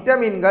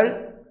 விட்டமின்கள்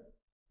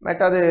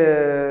மற்றது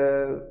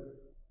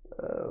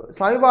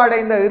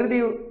சமிபாடைந்த இறுதி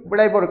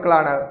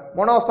விளைபொருட்களான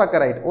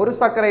மோனோசக்கரைட் ஒரு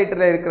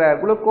சக்கரைட்டில் இருக்கிற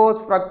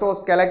குளுக்கோஸ்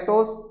ஃப்ரக்டோஸ்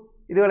கெலக்டோஸ்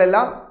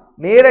இதுகளெல்லாம்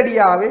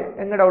நேரடியாகவே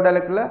எங்களோட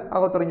உடலுக்குள்ள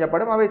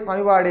அகத்துறிஞ்சப்படும். அவை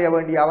சமிபாடைய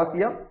வேண்டிய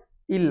அவசியம்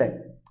இல்லை.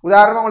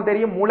 உதாரணமாக உங்களுக்கு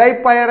தெரியும்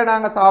முளைப்பயரை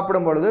நாங்கள்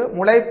சாப்பிடும் பொழுது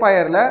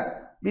முளைப்பயரில்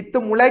வித்து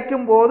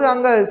முளைக்கும் போது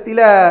அங்கே சில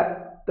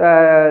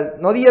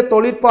நொதிய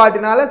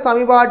தொழிற்பாட்டினால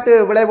சமிபாட்டு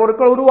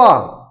விளைபொருட்கள்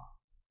உருவாகும்.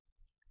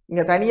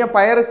 இங்கே தனியாக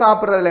பயிர்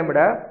சாப்பிட்றதுல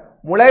விட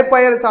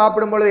முளைப்பயிர்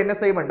சாப்பிடும் பொழுது என்ன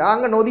செய்யமாட்டா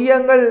அங்கே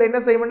நொதியங்கள் என்ன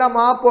செய்யமாட்டா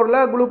மாப்பொருளை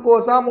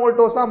குளுக்கோஸா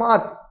மோல்டோஸா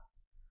மாற்று.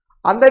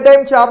 அந்த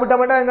டைம்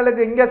சாப்பிட்டோம்னா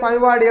எங்களுக்கு இங்கே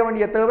சமிபாடைய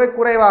வேண்டிய தேவை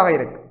குறைவாக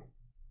இருக்கு.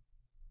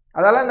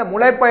 அதெல்லாம் இந்த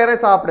முளைப்பயிரை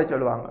சாப்பிட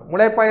சொல்லுவாங்க.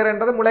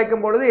 முளைப்பயிர்ன்றது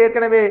முளைக்கும் பொழுது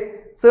ஏற்கனவே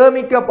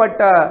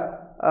சேமிக்கப்பட்ட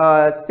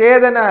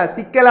சேதன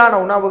சிக்கலான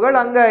உணவுகள்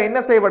அங்கே என்ன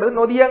செய்யப்படுது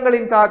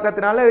நொதியங்களின்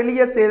தாக்கத்தினால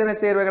எளிய சேதன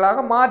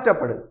சேர்வைகளாக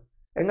மாற்றப்படுது.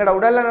 எங்களோட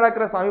உடலில்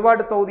நடக்கிற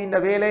சமிபாட்டு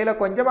தொகுதியின் வேலையில்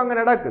கொஞ்சம் அங்கே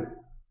நடக்குது.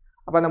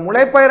 அப்போ அந்த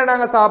முளைப்பயிரை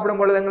நாங்கள் சாப்பிடும்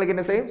பொழுது எங்களுக்கு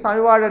என்ன செய்யும்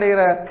சமிபாடு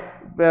அடைகிற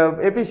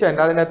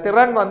எஃபிஷியன்ட் அதன்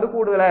திறன் வந்து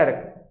கூடுதலாக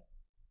இருக்கு.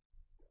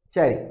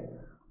 சரி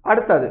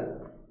அடுத்தது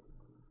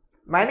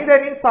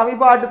மனிதனின்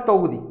சமிபாட்டு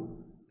தொகுதி.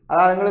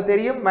 அதாவது எங்களுக்கு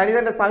தெரியும்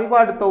மனிதன்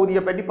சமிபாட்டு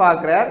தொகுதியை பற்றி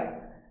பார்க்கிறார்.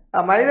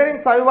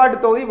 மனிதனின் சமிபாட்டு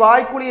தொகுதி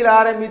வாய்க்குழியில்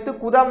ஆரம்பித்து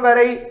குதம்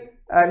வரை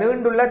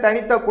நீண்டுள்ள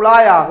தனித்த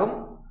குழாயாகும்.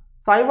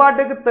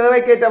 சமிபாட்டுக்கு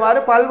தேவைக்கேற்றவாறு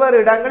பல்வேறு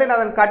இடங்களில்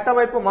அதன்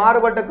கட்டமைப்பு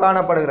மாறுபட்டு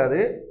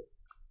காணப்படுகிறது.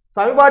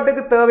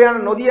 சமிபாட்டுக்கு தேவையான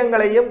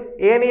நொதியங்களையும்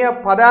ஏனைய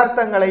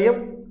பதார்த்தங்களையும்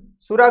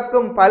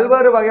சுரக்கும்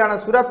பல்வேறு வகையான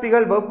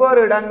சுரப்பிகள்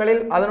வெவ்வேறு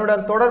இடங்களில்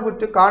அதனுடன்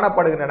தொடர்புற்று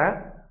காணப்படுகின்றன.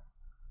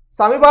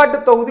 சமிபாட்டு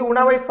தொகுதி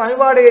உணவை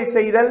சமிபாடையை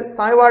செய்தல்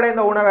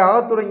சமிபாடைந்த உணவை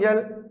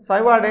அகத்துறிஞ்சல்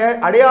சமிபாடைய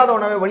அடையாத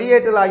உணவை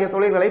வெளியேற்றல் ஆகிய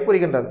தொழில்களை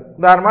புரிகின்றது.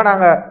 உதாரணமாக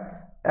நாங்கள்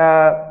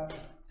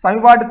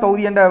சமிபாட்டு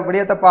தொகுதி என்ற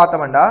விடயத்தை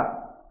பார்த்தோம்டா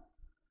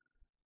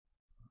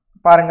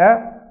பாருங்க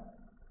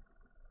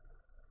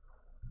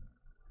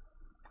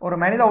ஒரு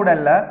மனித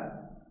உடல்ல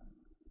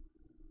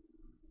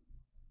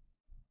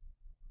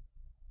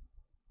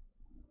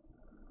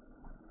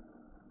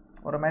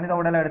ஒரு மனித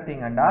உடலை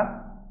எடுத்தீங்கன்னா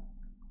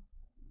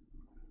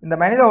இந்த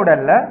மனித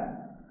உடல்ல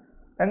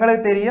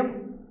எங்களுக்கு தெரியும்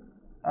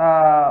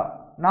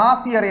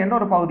நாசியறைன்னு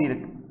ஒரு பகுதி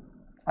இருக்கு.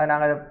 அதை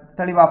நாங்கள்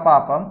தெளிவா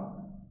பார்ப்போம்.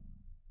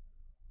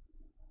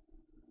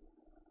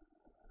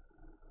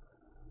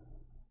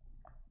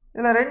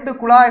 இதுல 2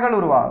 குழாய்கள்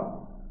உருவாகும்.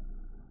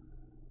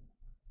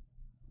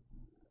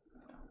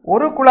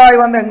 ஒரு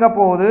குழாய் வந்து எங்க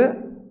போகுது?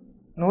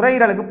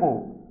 நுரையீரலுக்கு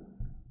போகும்.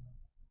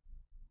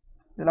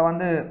 இதுல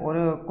வந்து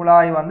ஒரு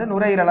குழாய் வந்து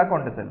நுரையீரலை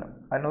கொண்டு செல்லும்.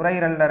 அது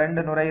நுரையீரல்ல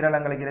 2 நுரையீரல்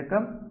எங்களுக்கு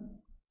இருக்கும்.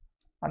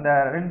 அந்த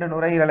 2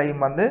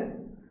 நுரையீரலையும் வந்து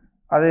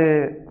அது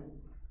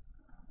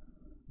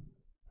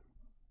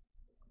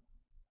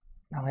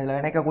நம்ம இதில்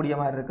இணைக்கக்கூடிய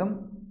மாதிரி இருக்கும்.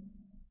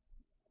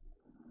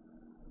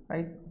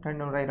 ரைட்,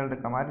 2 நுரையீரல்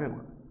இருக்கிற மாதிரி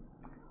இருக்கும்.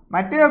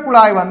 மற்ற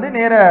குழாய் வந்து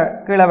நேர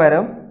கீழே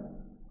வரும்.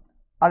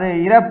 அது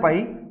இறப்பை.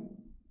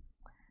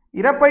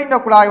 இறப்பைன்ற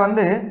குழாய்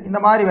வந்து இந்த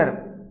மாதிரி வரும்.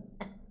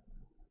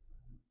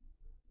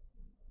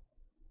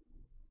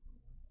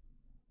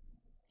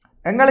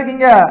 எங்களுக்கு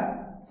இங்க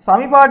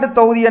சமிபாட்டு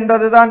தொகுதி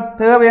என்றதுதான்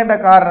தேவை என்ற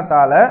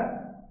காரணத்தால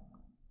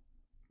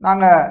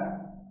நாங்க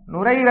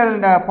நுரையீரல்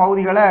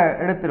பகுதிகளை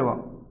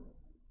எடுத்துருவோம்.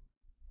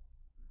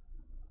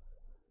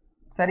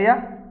 சரியா?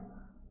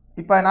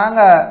 இப்ப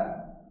நாங்க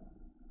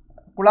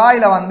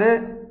குழாயில வந்து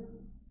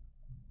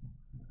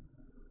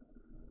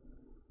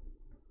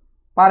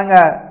பாருங்க,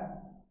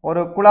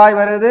 ஒரு குழாய்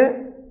வருது.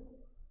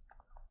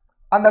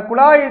 அந்த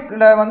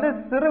குழாய்ல வந்து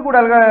சிறு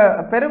குடல்கள்,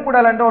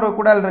 பெருங்குடல் என்ற ஒரு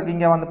குடல் இருக்கு.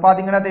 இங்க வந்து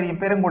பாத்தீங்கன்னா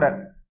தெரியும், பெருங்குடல்.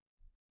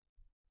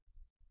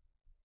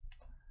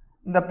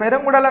 இந்த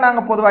பெருங்குடலை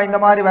நாங்க பொதுவாக இந்த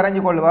மாதிரி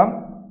வரைஞ்சு கொள்வோம்.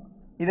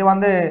 இது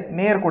வந்து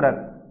நேர்குடல்.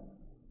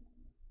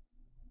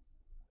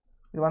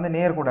 இது வந்து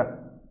நேர்குடல்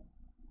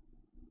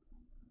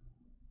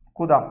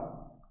குதம்.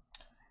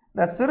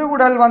 இந்த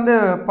சிறுகுடல் வந்து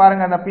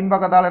பாருங்க, அந்த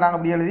பின்பக்கத்தால் நாங்கள்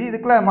அப்படி எழுதி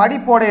இதுக்குள்ள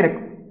மடிப்போட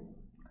இருக்கும்.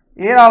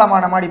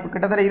 ஏராளமான மடிப்பு,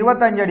 கிட்டத்தட்ட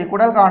 25 அடி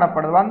குடல்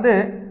காணப்படுது. வந்து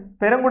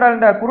பெருங்குடல்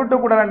என்ற குருட்டு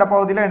குடல் என்ற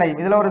பகுதியில் இணையும்.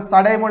 இதில் ஒரு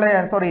சடைமுலை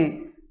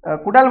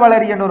குடல்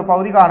வளரி என்ற ஒரு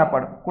பகுதி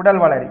காணப்படும். குடல்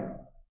வளரி.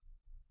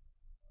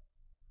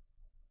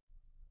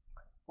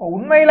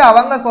 உண்மையில்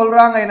அவங்க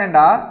சொல்றாங்க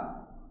என்னண்டா,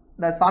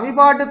 இந்த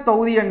சமிபாட்டு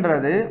தொகுதி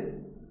என்றது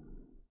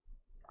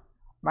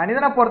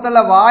மனிதனை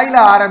பொறுத்தல வாயில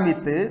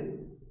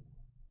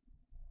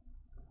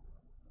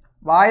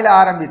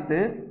ஆரம்பித்து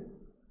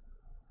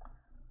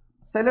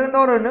செல்லுகின்ற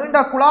ஒரு நீண்ட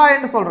குழாய்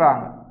என்று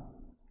சொல்றாங்க.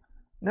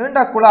 நீண்ட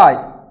குழாய்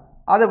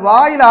அது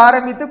வாயில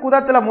ஆரம்பித்து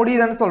குதத்தில்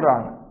முடியுதுன்னு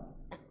சொல்றாங்க.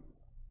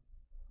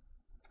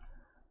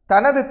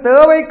 தனது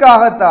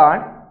தேவைக்காகத்தான்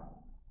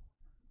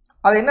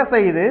அது என்ன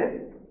செய்யுது,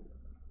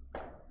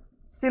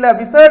 சில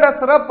விசேட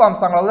சிறப்பு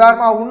அம்சங்கள்,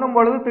 உதாரணமாக உண்ணும்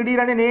பொழுது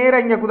திடீரென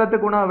நேரம் இங்கே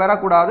குதத்துக்கு உணவு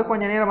வரக்கூடாது,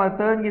 கொஞ்சம் நேரம் அது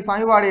தேங்கி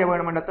சமிபாடைய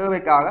வேணும் என்ற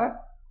தேவைக்காக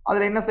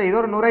அதில் என்ன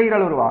செய்யுது, ஒரு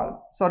நுரையீரல் உருவாகுது.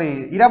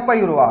 இறப்பை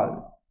உருவாகுது.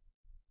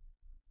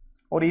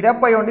 ஒரு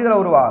இறப்பை ஒன்று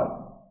இதில் உருவாகுது.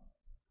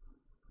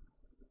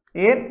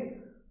 ஏன்?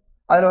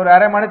 அதில் ஒரு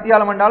அரை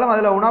மணித்தியாலம் என்றாலும்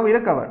அதில் உணவு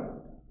இருக்க வேண்டும்.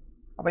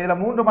 அப்போ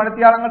இதில் 3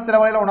 மணித்தியாலங்கள் சில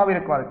வகையில் உணவு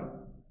இருக்கும் அதுக்கு.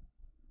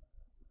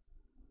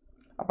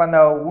 அப்போ அந்த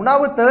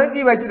உணவு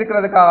தேங்கி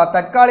வச்சிருக்கிறதுக்காக,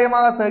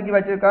 தற்காலிகமாக தேங்கி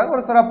வச்சிருக்காங்க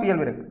ஒரு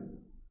சிறப்பியல்பு இருக்கு.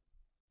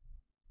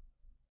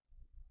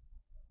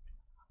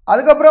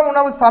 அதுக்கப்புறம்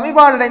உணவு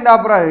சமிபாடு அடைந்த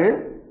பிறகு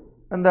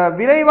இந்த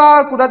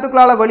விரைவாக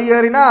குதத்துக்குள்ளால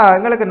வெளியேறினா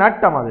எங்களுக்கு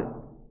நட்டம். அது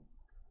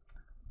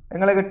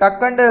எங்களுக்கு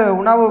டக்கண்டு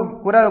உணவு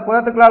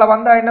குதத்துக்குள்ளால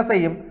வந்தா என்ன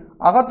செய்யும்,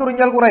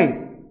 அகத்துறிஞ்சல் குறை,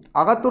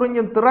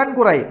 அகத்துறிஞ்சும் திறன்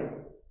குறை,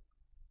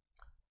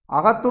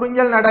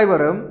 அகத்துறிஞ்சல்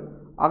நடைபெறும்,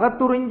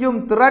 அகத்துறிஞ்சும்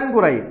திறன்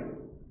குறை,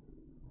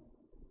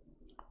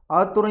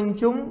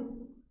 அகத்துறிஞ்சும்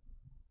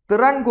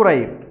திறன் குறை.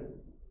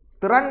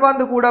 திறன்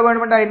வந்து கூட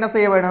வேணுமெண்டா என்ன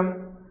செய்ய வேணும்,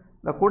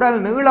 இந்த குடல்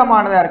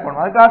நீளமானதாக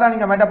இருக்கணும். அதுக்காக தான்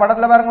நீங்கள் மற்ற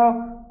படத்தில் பாருங்க,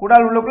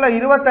 குடல் உள்ளுக்குள்ள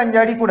 25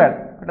 அடி குடல்,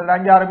 கிட்டத்தட்ட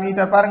 5-6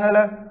 மீட்டர் பாருங்க,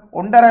 அதில்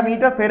 1.5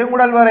 மீட்டர்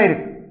பெருங்குடல் வரை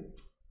இருக்கு.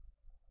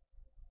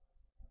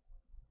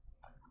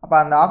 அப்போ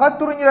அந்த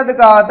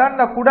அகத்துறிஞ்சிறதுக்காகத்தான்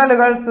இந்த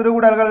குடல்கள்,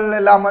 சிறுகுடல்கள்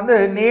எல்லாம் வந்து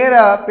நேர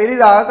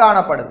பெரிதாக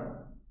காணப்படுது.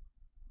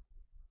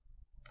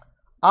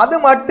 அது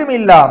மட்டும்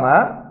இல்லாம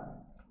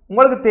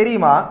உங்களுக்கு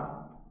தெரியுமா,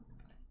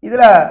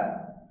 இதுல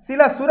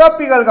சில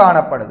சுரப்பிகள்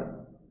காணப்படுது.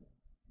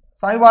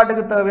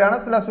 சமிபாட்டுக்கு தேவையான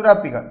சில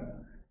சுரப்பிகள்.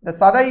 இந்த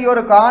சதை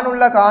ஒரு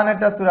காணுள்ள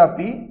காணற்ற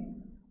சுரப்பி.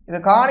 இது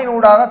காணின்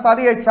ஊடாக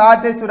சதையை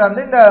சாற்றை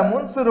சுரந்து இந்த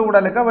முன்சிறு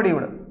உடலுக்கு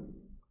வெளிவிடும்.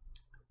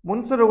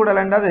 முன்சிறு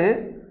உடல் என்றது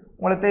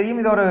உங்களுக்கு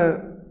தெரியும், இது ஒரு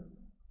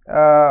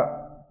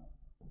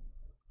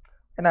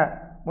என்ன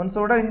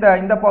முன்சிறு உடல்.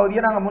 இந்த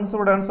பகுதியை நாங்கள்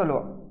முன்சிறு உடல்னு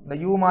சொல்லுவோம், இந்த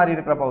யூ மாதிரி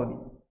இருக்கிற பகுதி.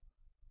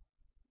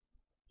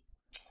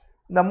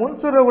 இந்த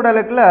முன்சுறு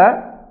உடலுக்குள்ள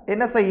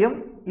என்ன செய்யும்,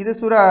 இது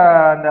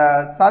அந்த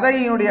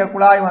சதையினுடைய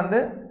குழாய் வந்து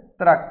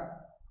திறக்கும்.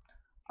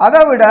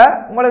 அதை விட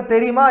உங்களுக்கு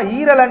தெரியுமா,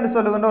 ஈரல் என்று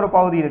சொல்லுகின்ற ஒரு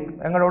பகுதி இருக்கு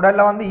எங்களோட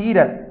உடல்ல வந்து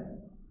ஈரல்.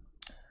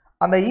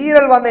 அந்த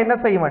ஈரல் வந்து என்ன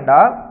செய்யும்டா,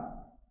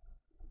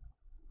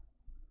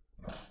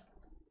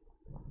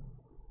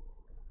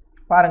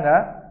 பாருங்க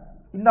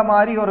இந்த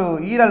மாதிரி ஒரு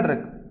ஈரல்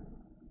இருக்கு.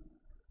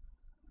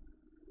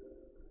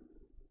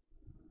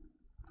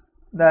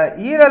 இந்த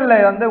ஈரல்ல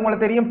வந்து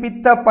உங்களுக்கு தெரியும்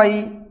பித்தப்பை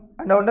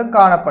அந்த ஒன்றும்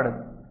காணப்படுது.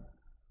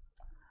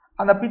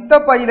 அந்த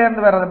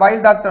பித்தப்பையிலேருந்து வர்றது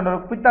பைல் டாக்டர்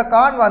ஒரு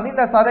பித்தக்கான் வந்து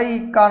இந்த சதை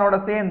கானோட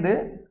சேர்ந்து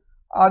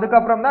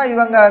அதுக்கப்புறம் தான்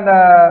இவங்க அந்த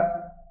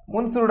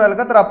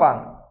முன்சுருடலுக்கு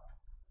திறப்பாங்க.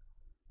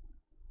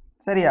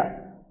 சரியா?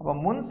 அப்போ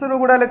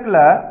முன்சுருகுடலுக்குள்ள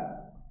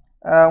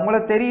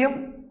உங்களுக்கு தெரியும்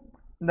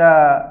இந்த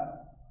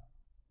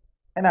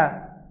என்ன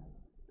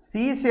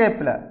சி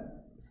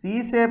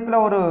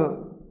ஷேப்பில் ஒரு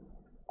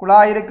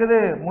குழாய் இருக்குது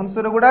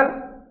முன்சுருகுடல்.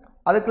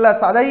 அதுக்குள்ள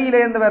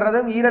சதையிலேருந்து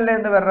வர்றதும்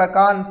ஈரல்லேருந்து வர்ற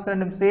கான்ஸ்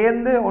ரெண்டும்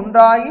சேர்ந்து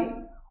ஒன்றாகி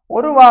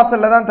ஒரு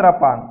வாசலில் தான்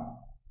திறப்பாங்க.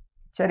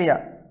 சரியா?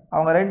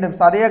 அவங்க ரெண்டும்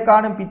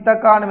சதையக்கானும்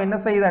பித்தக்கானும் என்ன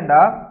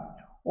செய்யுதுண்டா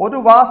ஒரு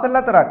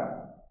வாசலில் திறக்கும்.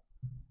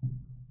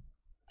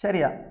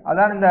 சரியா?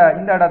 அதான்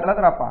இந்த இடத்துல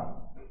திறப்பாங்க.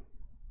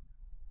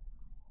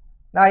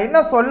 நான் என்ன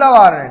சொல்ல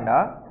வரேன்டா,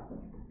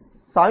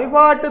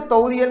 சமிபாட்டு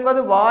தொகுதி என்பது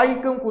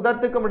வாய்க்கும்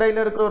குதத்துக்கும்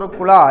இடையில் இருக்கிற ஒரு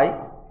குழாய்.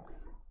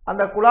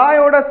 அந்த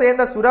குழாயோட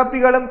சேர்ந்த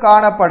சுரப்பிகளும்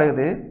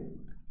காணப்படுது.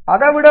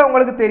 அதை விட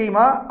உங்களுக்கு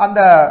தெரியுமா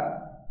அந்த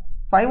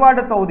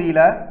சமிபாட்டு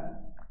தொகுதியில்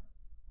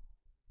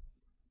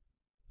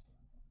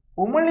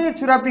உமிழ்நீர்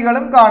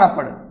சுரப்பிகளும்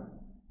காணப்படுது.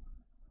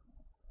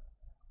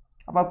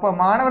 அப்போ இப்போ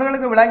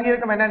மாணவர்களுக்கு விளங்கி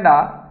இருக்கும் என்னென்னா,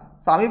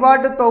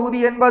 சமிபாட்டு தொகுதி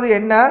என்பது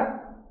என்ன,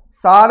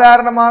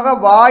 சாதாரணமாக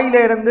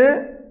வாயிலிருந்து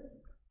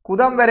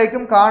குதம்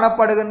வரைக்கும்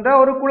காணப்படுகின்ற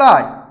ஒரு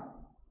குழாய்.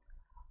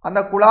 அந்த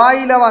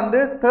குழாயில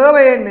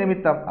தேவையின்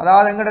நிமித்தம்,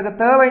 அதாவது எங்களுக்கு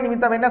தேவை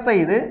நிமித்தம் என்ன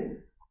செய்யுது,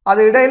 அது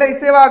இடையில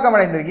இசைவாக்கம்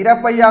அடைந்திருக்கு,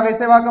 இறப்பையாக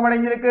இசைவாக்கம்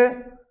அடைஞ்சிருக்கு,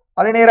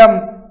 அதே நேரம்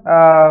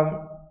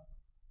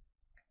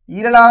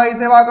ஈரலாக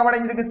இசைவாக்கம்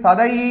அடைஞ்சிருக்கு,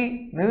 சதை,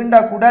 நீண்ட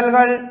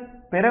குடல்கள்,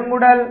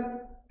 பெருங்குடல்.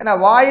 ஏன்னா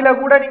வாயில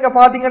கூட நீங்க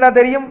பாத்தீங்கன்னா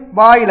தெரியும்,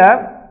 வாயில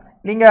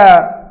நீங்க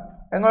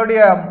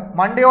எங்களுடைய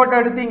மண்டையோட்டை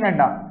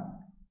எடுத்தீங்கண்டா,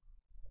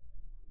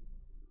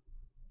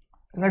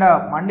 எங்கட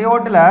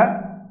மண்டையோட்டுல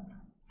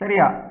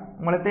சரியா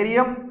உங்களுக்கு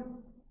தெரியும்,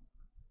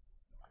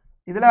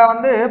 இதுல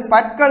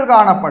பற்கள்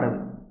காணப்படுது.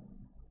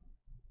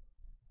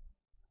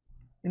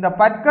 இந்த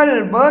பற்கள்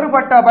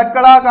வேறுபட்ட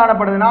பற்களாக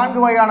காணப்படுது.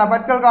 4 வகையான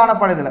பற்கள்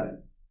காணப்படுதுல,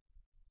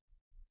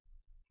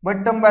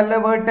 வெட்டும் பல்லு,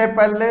 வேட்டை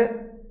பல்லு,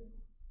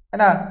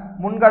 என்ன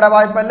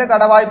முன்கடவாய் பல்லு,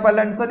 கடவாய்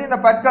பல்லுன்னு சொல்லி இந்த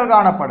பற்கள்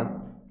காணப்படுது.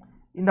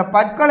 இந்த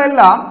பற்கள்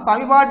எல்லாம்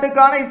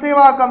சமிபாட்டுக்கான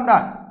இசைவாக்கம்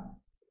தான்.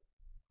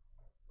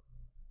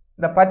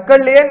 இந்த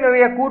பற்கள்லயே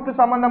நிறைய கூட்டு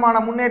சம்பந்தமான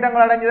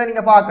முன்னேற்றங்கள் அடைஞ்சதை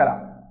நீங்க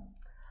பார்க்கலாம்.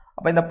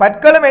 அப்ப இந்த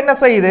பற்களும் என்ன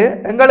செய்யுது,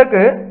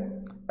 எங்களுக்கு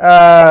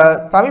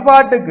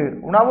சமிபாட்டுக்கு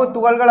உணவு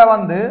துகள்களை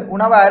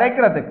உணவை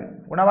அரைக்கிறதுக்கு,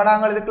 உணவை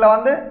நாங்கள்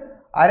இதுக்குள்ள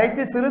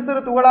அரைத்து சிறு சிறு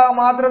துகளாக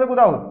மாற்றுறதுக்கு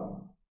உதவுது.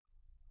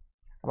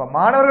 அப்ப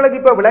மாணவர்களுக்கு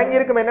இப்ப விளங்கி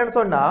இருக்கும் என்னன்னு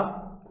சொன்னா,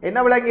 என்ன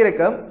விளங்கி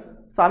இருக்கும்,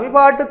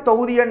 சமிபாட்டு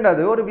தொகுதி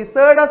என்றது ஒரு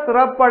விசேட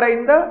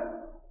சிறப்படைந்த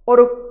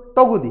ஒரு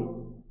தொகுதி.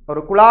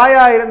 ஒரு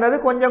குழாயா இருந்தது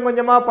கொஞ்சம்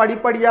கொஞ்சமா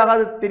படிப்படியாக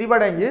அது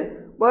திரிவடைஞ்சு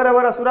வேற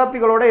வேற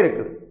சுரப்பிகளோட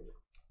இருக்குது.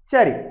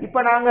 சரி,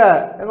 இப்ப நாங்க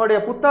எங்களுடைய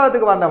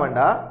புத்தகத்துக்கு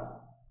வந்தவண்டா,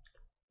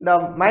 இந்த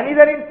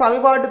மனிதனின்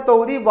சமிபாட்டு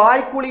தொகுதி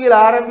வாய்க்குழியில்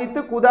ஆரம்பித்து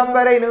குதம்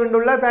வரை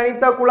நீண்டுள்ள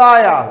தனித்த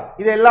குழாயாகும்.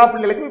 இது எல்லா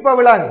பிள்ளைகளுக்கும் இப்ப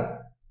விளங்கும்.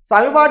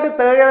 சமிபாட்டு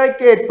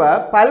தேவைக்கேற்ப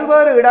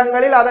பல்வேறு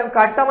இடங்களில் அதன்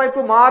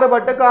கட்டமைப்பு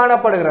மாறுபட்டு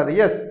காணப்படுகிறது.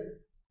 எஸ்,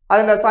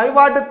 அதன்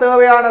சமிபாட்டு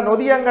தேவையான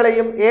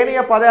நொதியங்களையும்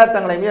ஏனைய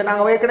பதார்த்தங்களையும்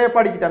நாங்கள் ஏற்கனவே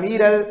படிச்சிட்டோம்.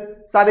 ஈரல்,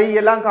 சதை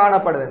எல்லாம்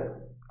காணப்படுது.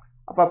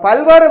 அப்ப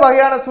பல்வேறு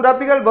வகையான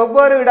சுரப்பிகள்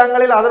வெவ்வேறு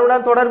இடங்களில்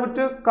அதனுடன்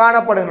தொடர்புற்று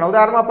காணப்படுகின்றன.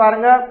 உதாரணமா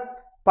பாருங்க,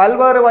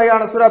 பல்வேறு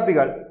வகையான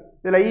சுரப்பிகள்,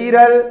 இதுல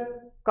ஈரல்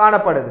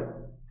காணப்படுது.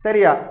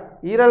 சரியா?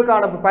 ஈரல்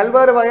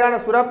பல்வேறு வகையான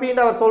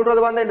சுரப்பின்னு அவர்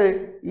சொல்றது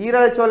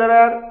ஈரலை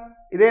சொல்றார்,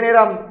 இதே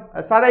நேரம்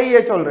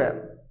சதையை சொல்றார்.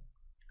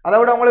 அதை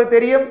விட உங்களுக்கு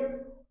தெரியும்,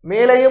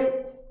 மேலையும்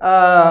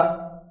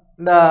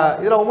இந்த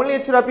இதுல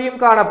உமிழ்நீர்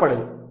சுரப்பியும்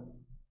காணப்படுது.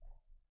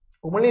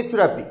 உமிழ்நீர்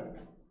சுரப்பி,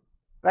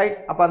 ரைட்?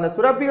 அப்ப அந்த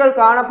சுரப்பிகள்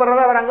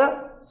காணப்படுறத அவர் அங்க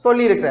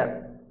சொல்லி இருக்கிறார்.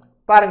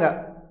 பாருங்க,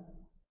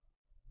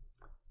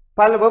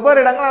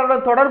 வெவ்வேறு இடங்கள்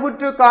அதனுடன்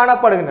தொடர்புற்று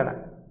காணப்படுகின்றன.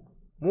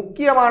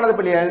 முக்கியமானது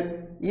பிள்ளைகள்,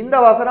 இந்த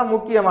வசனம்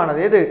முக்கியமானது.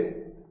 எது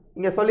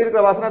இங்க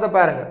சொல்லியிருக்கிற வசனத்தை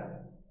பாருங்க.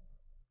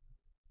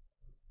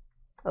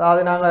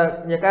 அதாவது நாங்க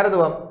இங்க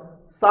கருதுவோம்,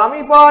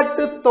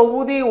 சமிபாட்டு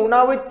தொகுதி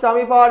உணவு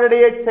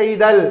சமிபாடைய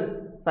செய்தல்.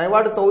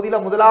 சமிபாட்டு தொகுதியில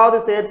முதலாவது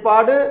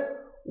செயற்பாடு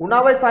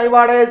உணவை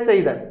சமிபாடைய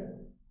செய்தல்.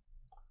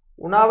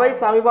 உணவை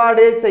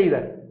சமிபாடைய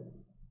செய்தல்,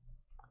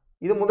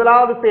 இது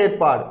முதலாவது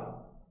செயற்பாடு.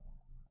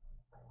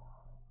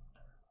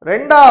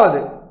 இரண்டாவது,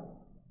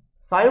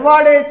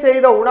 சமிபாடைய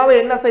செய்த உணவை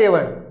என்ன செய்ய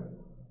வேண்டும்,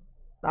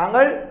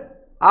 நாங்கள்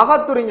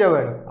அகத்துறிஞ்ச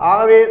வேண்டும்.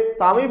 ஆகவே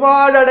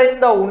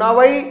சமிபாடடைந்த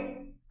உணவை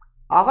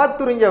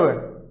அகத்துறிஞ்ச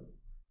வேண்டும்.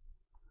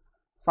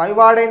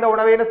 சமிபாடடைந்த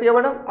உணவை என்ன செய்ய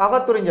வேண்டும்,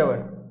 அகத்துறிஞ்ச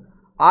வேண்டும்.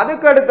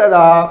 அதுக்கு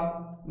அடுத்ததா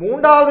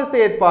மூன்றாவது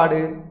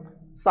செயற்பாடு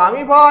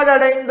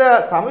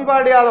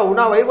சமிபாடையாத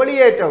உணவை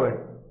வெளியேற்ற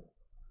வேண்டும்.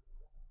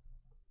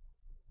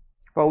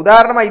 இப்போ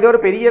உதாரணமா இது ஒரு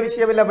பெரிய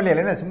விஷயம் இல்லை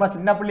பிள்ளைகள், என்ன சும்மா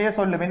சின்ன பிள்ளையே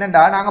சொல்லும்,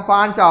 என்னண்டா நாங்கள்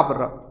பான்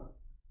சாப்பிட்றோம்,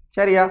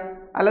 சரியா?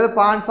 அல்லது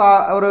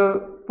ஒரு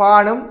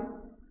பானும்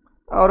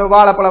ஒரு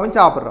வாழைப்பழமும்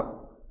சாப்பிட்றோம்,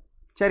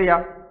 சரியா?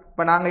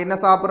 இப்போ நாங்கள் என்ன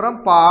சாப்பிட்றோம்,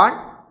 பான்,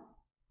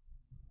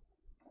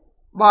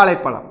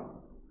 வாழைப்பழம்,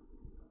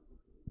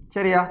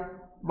 சரியா?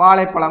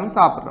 வாழைப்பழமும்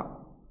சாப்பிட்றோம்.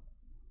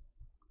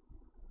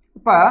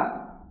 இப்போ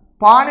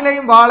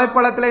பானிலையும்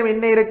வாழைப்பழத்திலையும்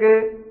என்ன இருக்கு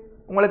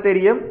உங்களுக்கு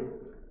தெரியும்,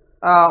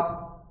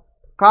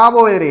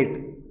 கார்போஹைட்ரேட்,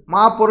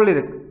 மாப்பொருள்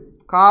இருக்கு.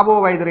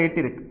 கார்போஹைட்ரேட்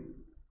இருக்கு.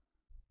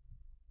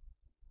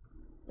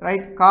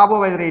 ரைட்,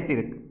 கார்போஹைட்ரேட்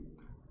இருக்கு.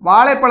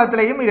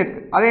 வாழைப்பழத்திலையும் இருக்கு.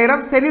 அதே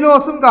நேரம்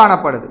செல்லுலோஸும்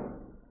காணப்படுது.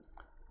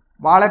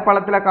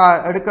 வாழைப்பழத்தில்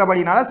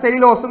எடுக்கிறபடினால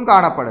செல்லுலோஸும்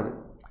காணப்படுது.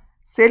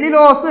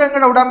 செல்லுலோஸ்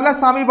எங்களோட உடம்புல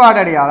சமிபாடு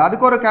அடையாது,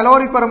 அதுக்கு ஒரு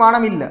கலோரி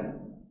பெருமானம் இல்லை,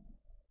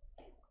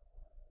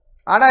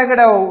 ஆனால்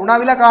எங்களோட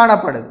உணவில்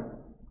காணப்படுது.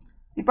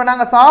 இப்போ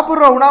நாங்கள்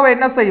சாப்பிட்ற உணவை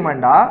என்ன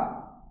செய்வோம்டா,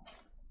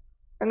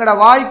 எங்களோட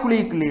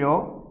வாய்க்குழிக்குள்ளேயோ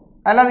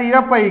அல்லது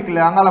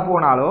இறப்பைக்குள்ள அங்கே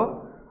போனாலோ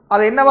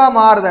அது என்னவா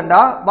மாறுதுண்டா,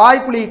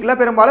 வாய்க்குழிக்குள்ள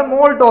பெரும்பாலும்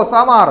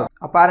மோல்டோஸாக மாறுது.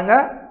 பாருங்க,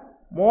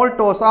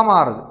 மோல்டோஸாக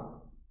மாறுது,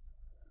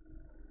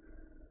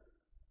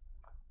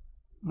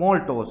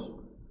 மோல்டோஸ்.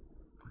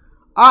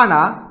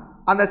 ஆனால்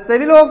அந்த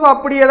செல்லுலோஸ்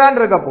அப்படியே தான்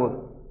இருக்க போகுது.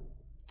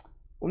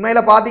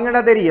 உண்மையில்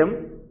பார்த்தீங்கன்னா தெரியும்,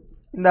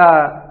 இந்த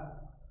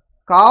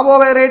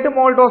கார்போஹைட்ரேட்டு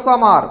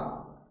மோல்டோஸாக மாறும்,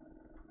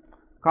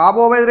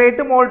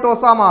 கார்போஹைட்ரேட்டு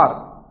மோல்டோஸாக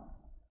மாறும்.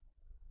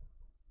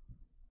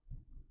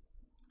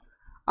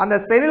 அந்த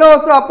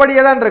செல்லுலோஸ்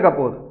அப்படியே தான் இருக்க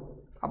போகுது.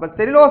 அப்போ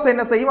செல்லுலோஸ்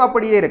என்ன செய்யும்,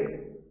 அப்படியே இருக்கு,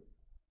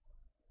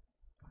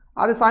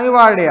 அது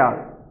சமிபாடு அடையாது.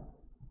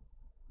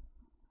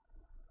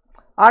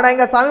 ஆனால்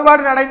இங்கே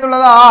சமிபாடு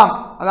நடந்துள்ளதா,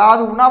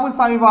 அதாவது உணவு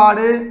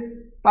சமிபாடு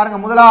பாருங்க,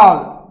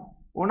 முதலாவது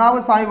உணவு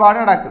சமிபாடு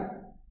நடக்குது,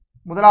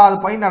 முதலாவது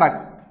பாயிண்ட்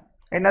நடக்குது.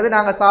 என்னது,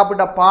 நாங்கள்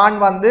சாப்பிட்ட பான்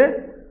வந்து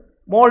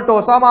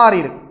மோல்டோஸாக மாறி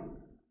இருக்கு.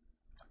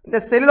 இந்த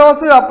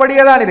செல்லுலோஸ்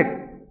அப்படியே தான் இருக்கு.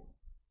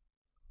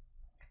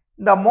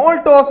 இந்த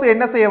மோல்டோஸ்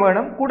என்ன செய்ய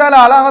வேணும்,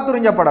 குடலால்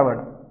அகத்துறிஞ்சப்பட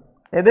வேணும்.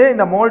 எது,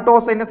 இந்த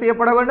மோல்டோஸ் என்ன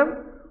செய்யப்பட வேண்டும்,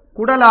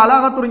 குடலால்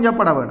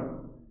அகத்துறிஞ்சப்பட வேணும்.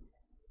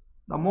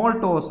 இந்த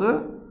மோல்டோஸ்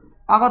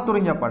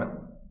அகத்துறிஞ்சப்படும்,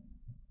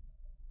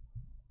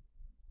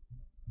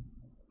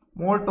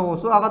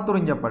 மோல்டோஸ்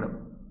அகத்துறிஞ்சப்படும்.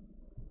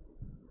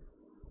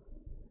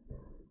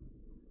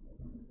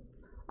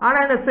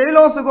 ஆனால் இந்த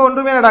செல்லுலோஸுக்கு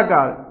ஒன்றுமே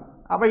நடக்காது.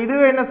 அப்போ இது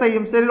என்ன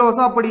செய்யும்,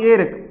 செல்லுலோஸ் அப்படியே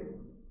இருக்கு.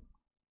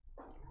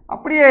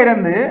 அப்படியே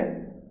இருந்து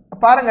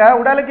பாருங்க,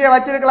 உடலுக்கே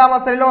வச்சிருக்கலாமா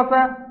செல்லுலோஸை,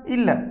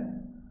 இல்லை.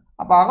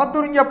 அப்போ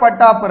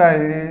அகத்துறிஞ்சப்பட்ட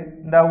பிறகு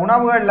இந்த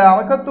உணவுகளில்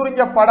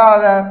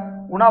அகத்துறிஞ்சப்படாத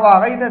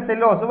உணவாக இந்த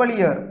செல்லுலோஸ்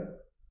வெளியேறும்,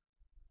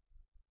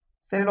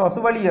 செல்லுலோஸ்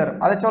வெளியேறும்.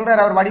 அதை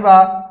சொல்றார் அவர் வடிவா,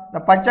 இந்த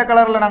பச்சை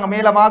கலரில் நாங்கள்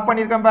மேலே மார்க்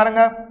பண்ணியிருக்கோம்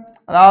பாருங்க.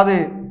 அதாவது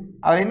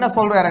அவர் என்ன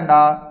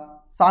சொல்றாருண்டா,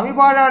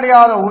 சமிபாடு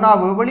அடையாத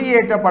உணவு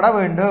வெளியேற்றப்பட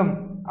வேண்டும்.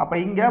 அப்போ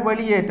இங்கே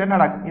வெளியேற்றம்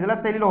நடக்கும்,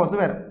 இதில் செல்லுலோஸ்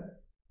வரும்.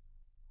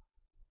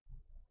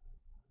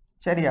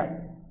 சரியா?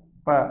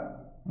 இப்போ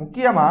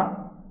முக்கியமாக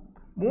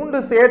 3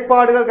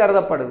 செயற்பாடுகள்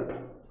கருதப்படுது.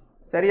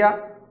 சரியா?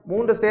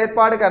 3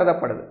 செயற்பாடு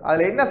கருதப்படுது.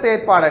 அதில் என்ன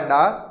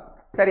செயற்பாடுண்டா,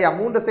 சரியா,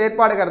 3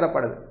 செயற்பாடு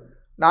கருதப்படுது.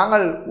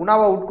 நாங்கள்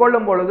உணவை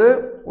உட்கொள்ளும் பொழுது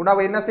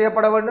உணவு என்ன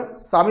செய்யப்பட வேண்டும்,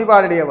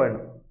 சமிபாடு அடைய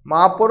வேண்டும்,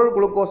 மாப்பொருள்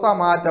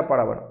குளுக்கோஸாக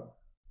மாற்றப்பட வேண்டும்.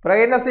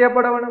 பிறகு என்ன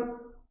செய்யப்பட வேண்டும்,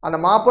 அந்த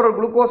மாப்பொருள்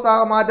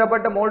குளுக்கோஸாக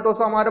மாற்றப்பட்ட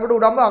மோல்டோஸாக மாற்றப்பட்டு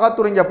உடம்பு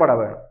அகத்துறிஞ்சப்பட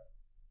வேண்டும்.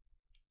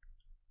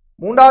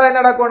 மூன்றாவது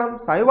என்ன நடக்கணும்,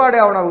 சமிபாடு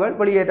உணவுகள்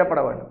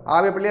வெளியேற்றப்பட வேண்டும்.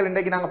 ஆகிய பிள்ளைகள்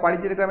இன்றைக்கு நாங்கள்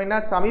படிச்சிருக்கிறோம் என்ன,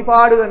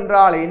 சமிபாடு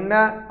என்றால் என்ன,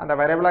 அந்த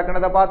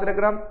வரைவிலக்கணத்தை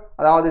பார்த்துருக்கிறோம்.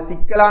 அதாவது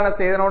சிக்கலான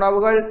சேதன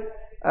உணவுகள்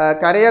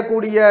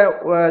கரையக்கூடிய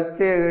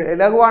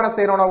இலகுவான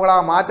சேதன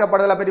உணவுகளாக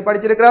மாற்றப்படுதலை பற்றி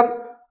படிச்சிருக்கிறோம்.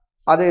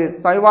 அது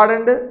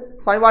சமிபாடு,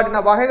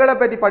 சமிபாட்டின வகைகளை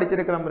பற்றி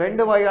படிச்சிருக்கிறோம்.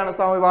 2 வகையான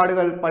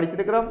சமிபாடுகள்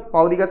படிச்சிருக்கிறோம்.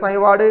 பௌதிக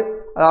சமிபாடு,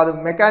 அதாவது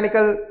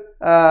மெக்கானிக்கல்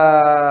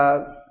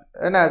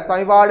என்ன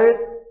சமிபாடு,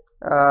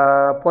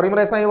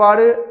 பொறிமுறை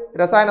சமிபாடு,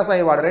 ரசாயன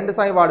சமிபாடு. 2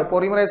 சமிபாடு,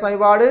 பொறிமுறை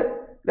சமிபாடு,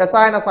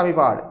 ரசாயன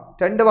சமிபாடு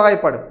 2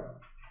 வகைப்படும்.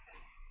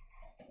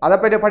 அதை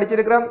பற்றி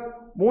படிச்சிருக்கிறோம்.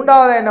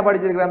 மூன்றாவது என்ன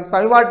படிச்சிருக்கிறோம்,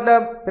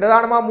 சமிபாட்டில்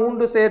பிரதானமாக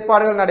 3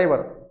 செயற்பாடுகள்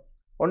நடைபெறும்.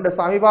 ஒன்று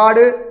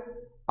சமிபாடு,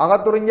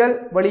 அகத்துறிஞ்சல்,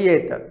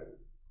 வெளியேற்றல்.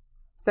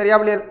 சரியா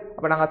பிள்ளைகள்?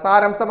 அப்போ நாங்கள்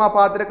சாரம்சமாக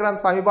பார்த்துருக்கிறோம்,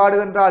 சமிபாடு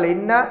என்றால்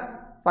என்ன,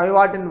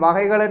 சமிபாட்டின்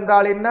வகைகள்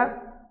என்றால் என்ன,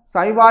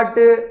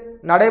 சமிபாட்டு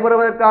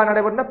நடைபெறுவதற்காக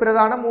நடைபெறும்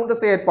பிரதான 3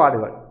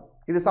 செயற்பாடுகள்.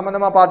 இது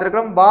சம்பந்தமாக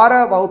பார்த்துருக்கிறோம். வார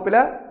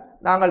வகுப்பில்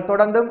நாங்கள்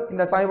தொடர்ந்தும்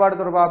இந்த சமிபாடு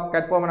தொடர்பாக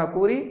கற்போம் என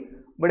கூறி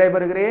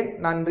விடைபெறுகிறேன்.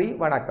 நன்றி,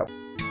 வணக்கம்.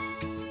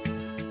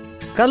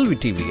 கல்வி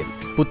டிவியில்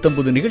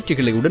புத்தம்புது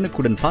நிகழ்ச்சிகளை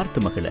உடனுக்குடன் பார்த்து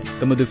மகிழ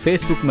எமது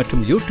ஃபேஸ்புக்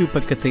மற்றும் யூடியூப்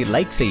பக்கத்தை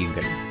லைக்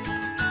செய்யுங்கள்.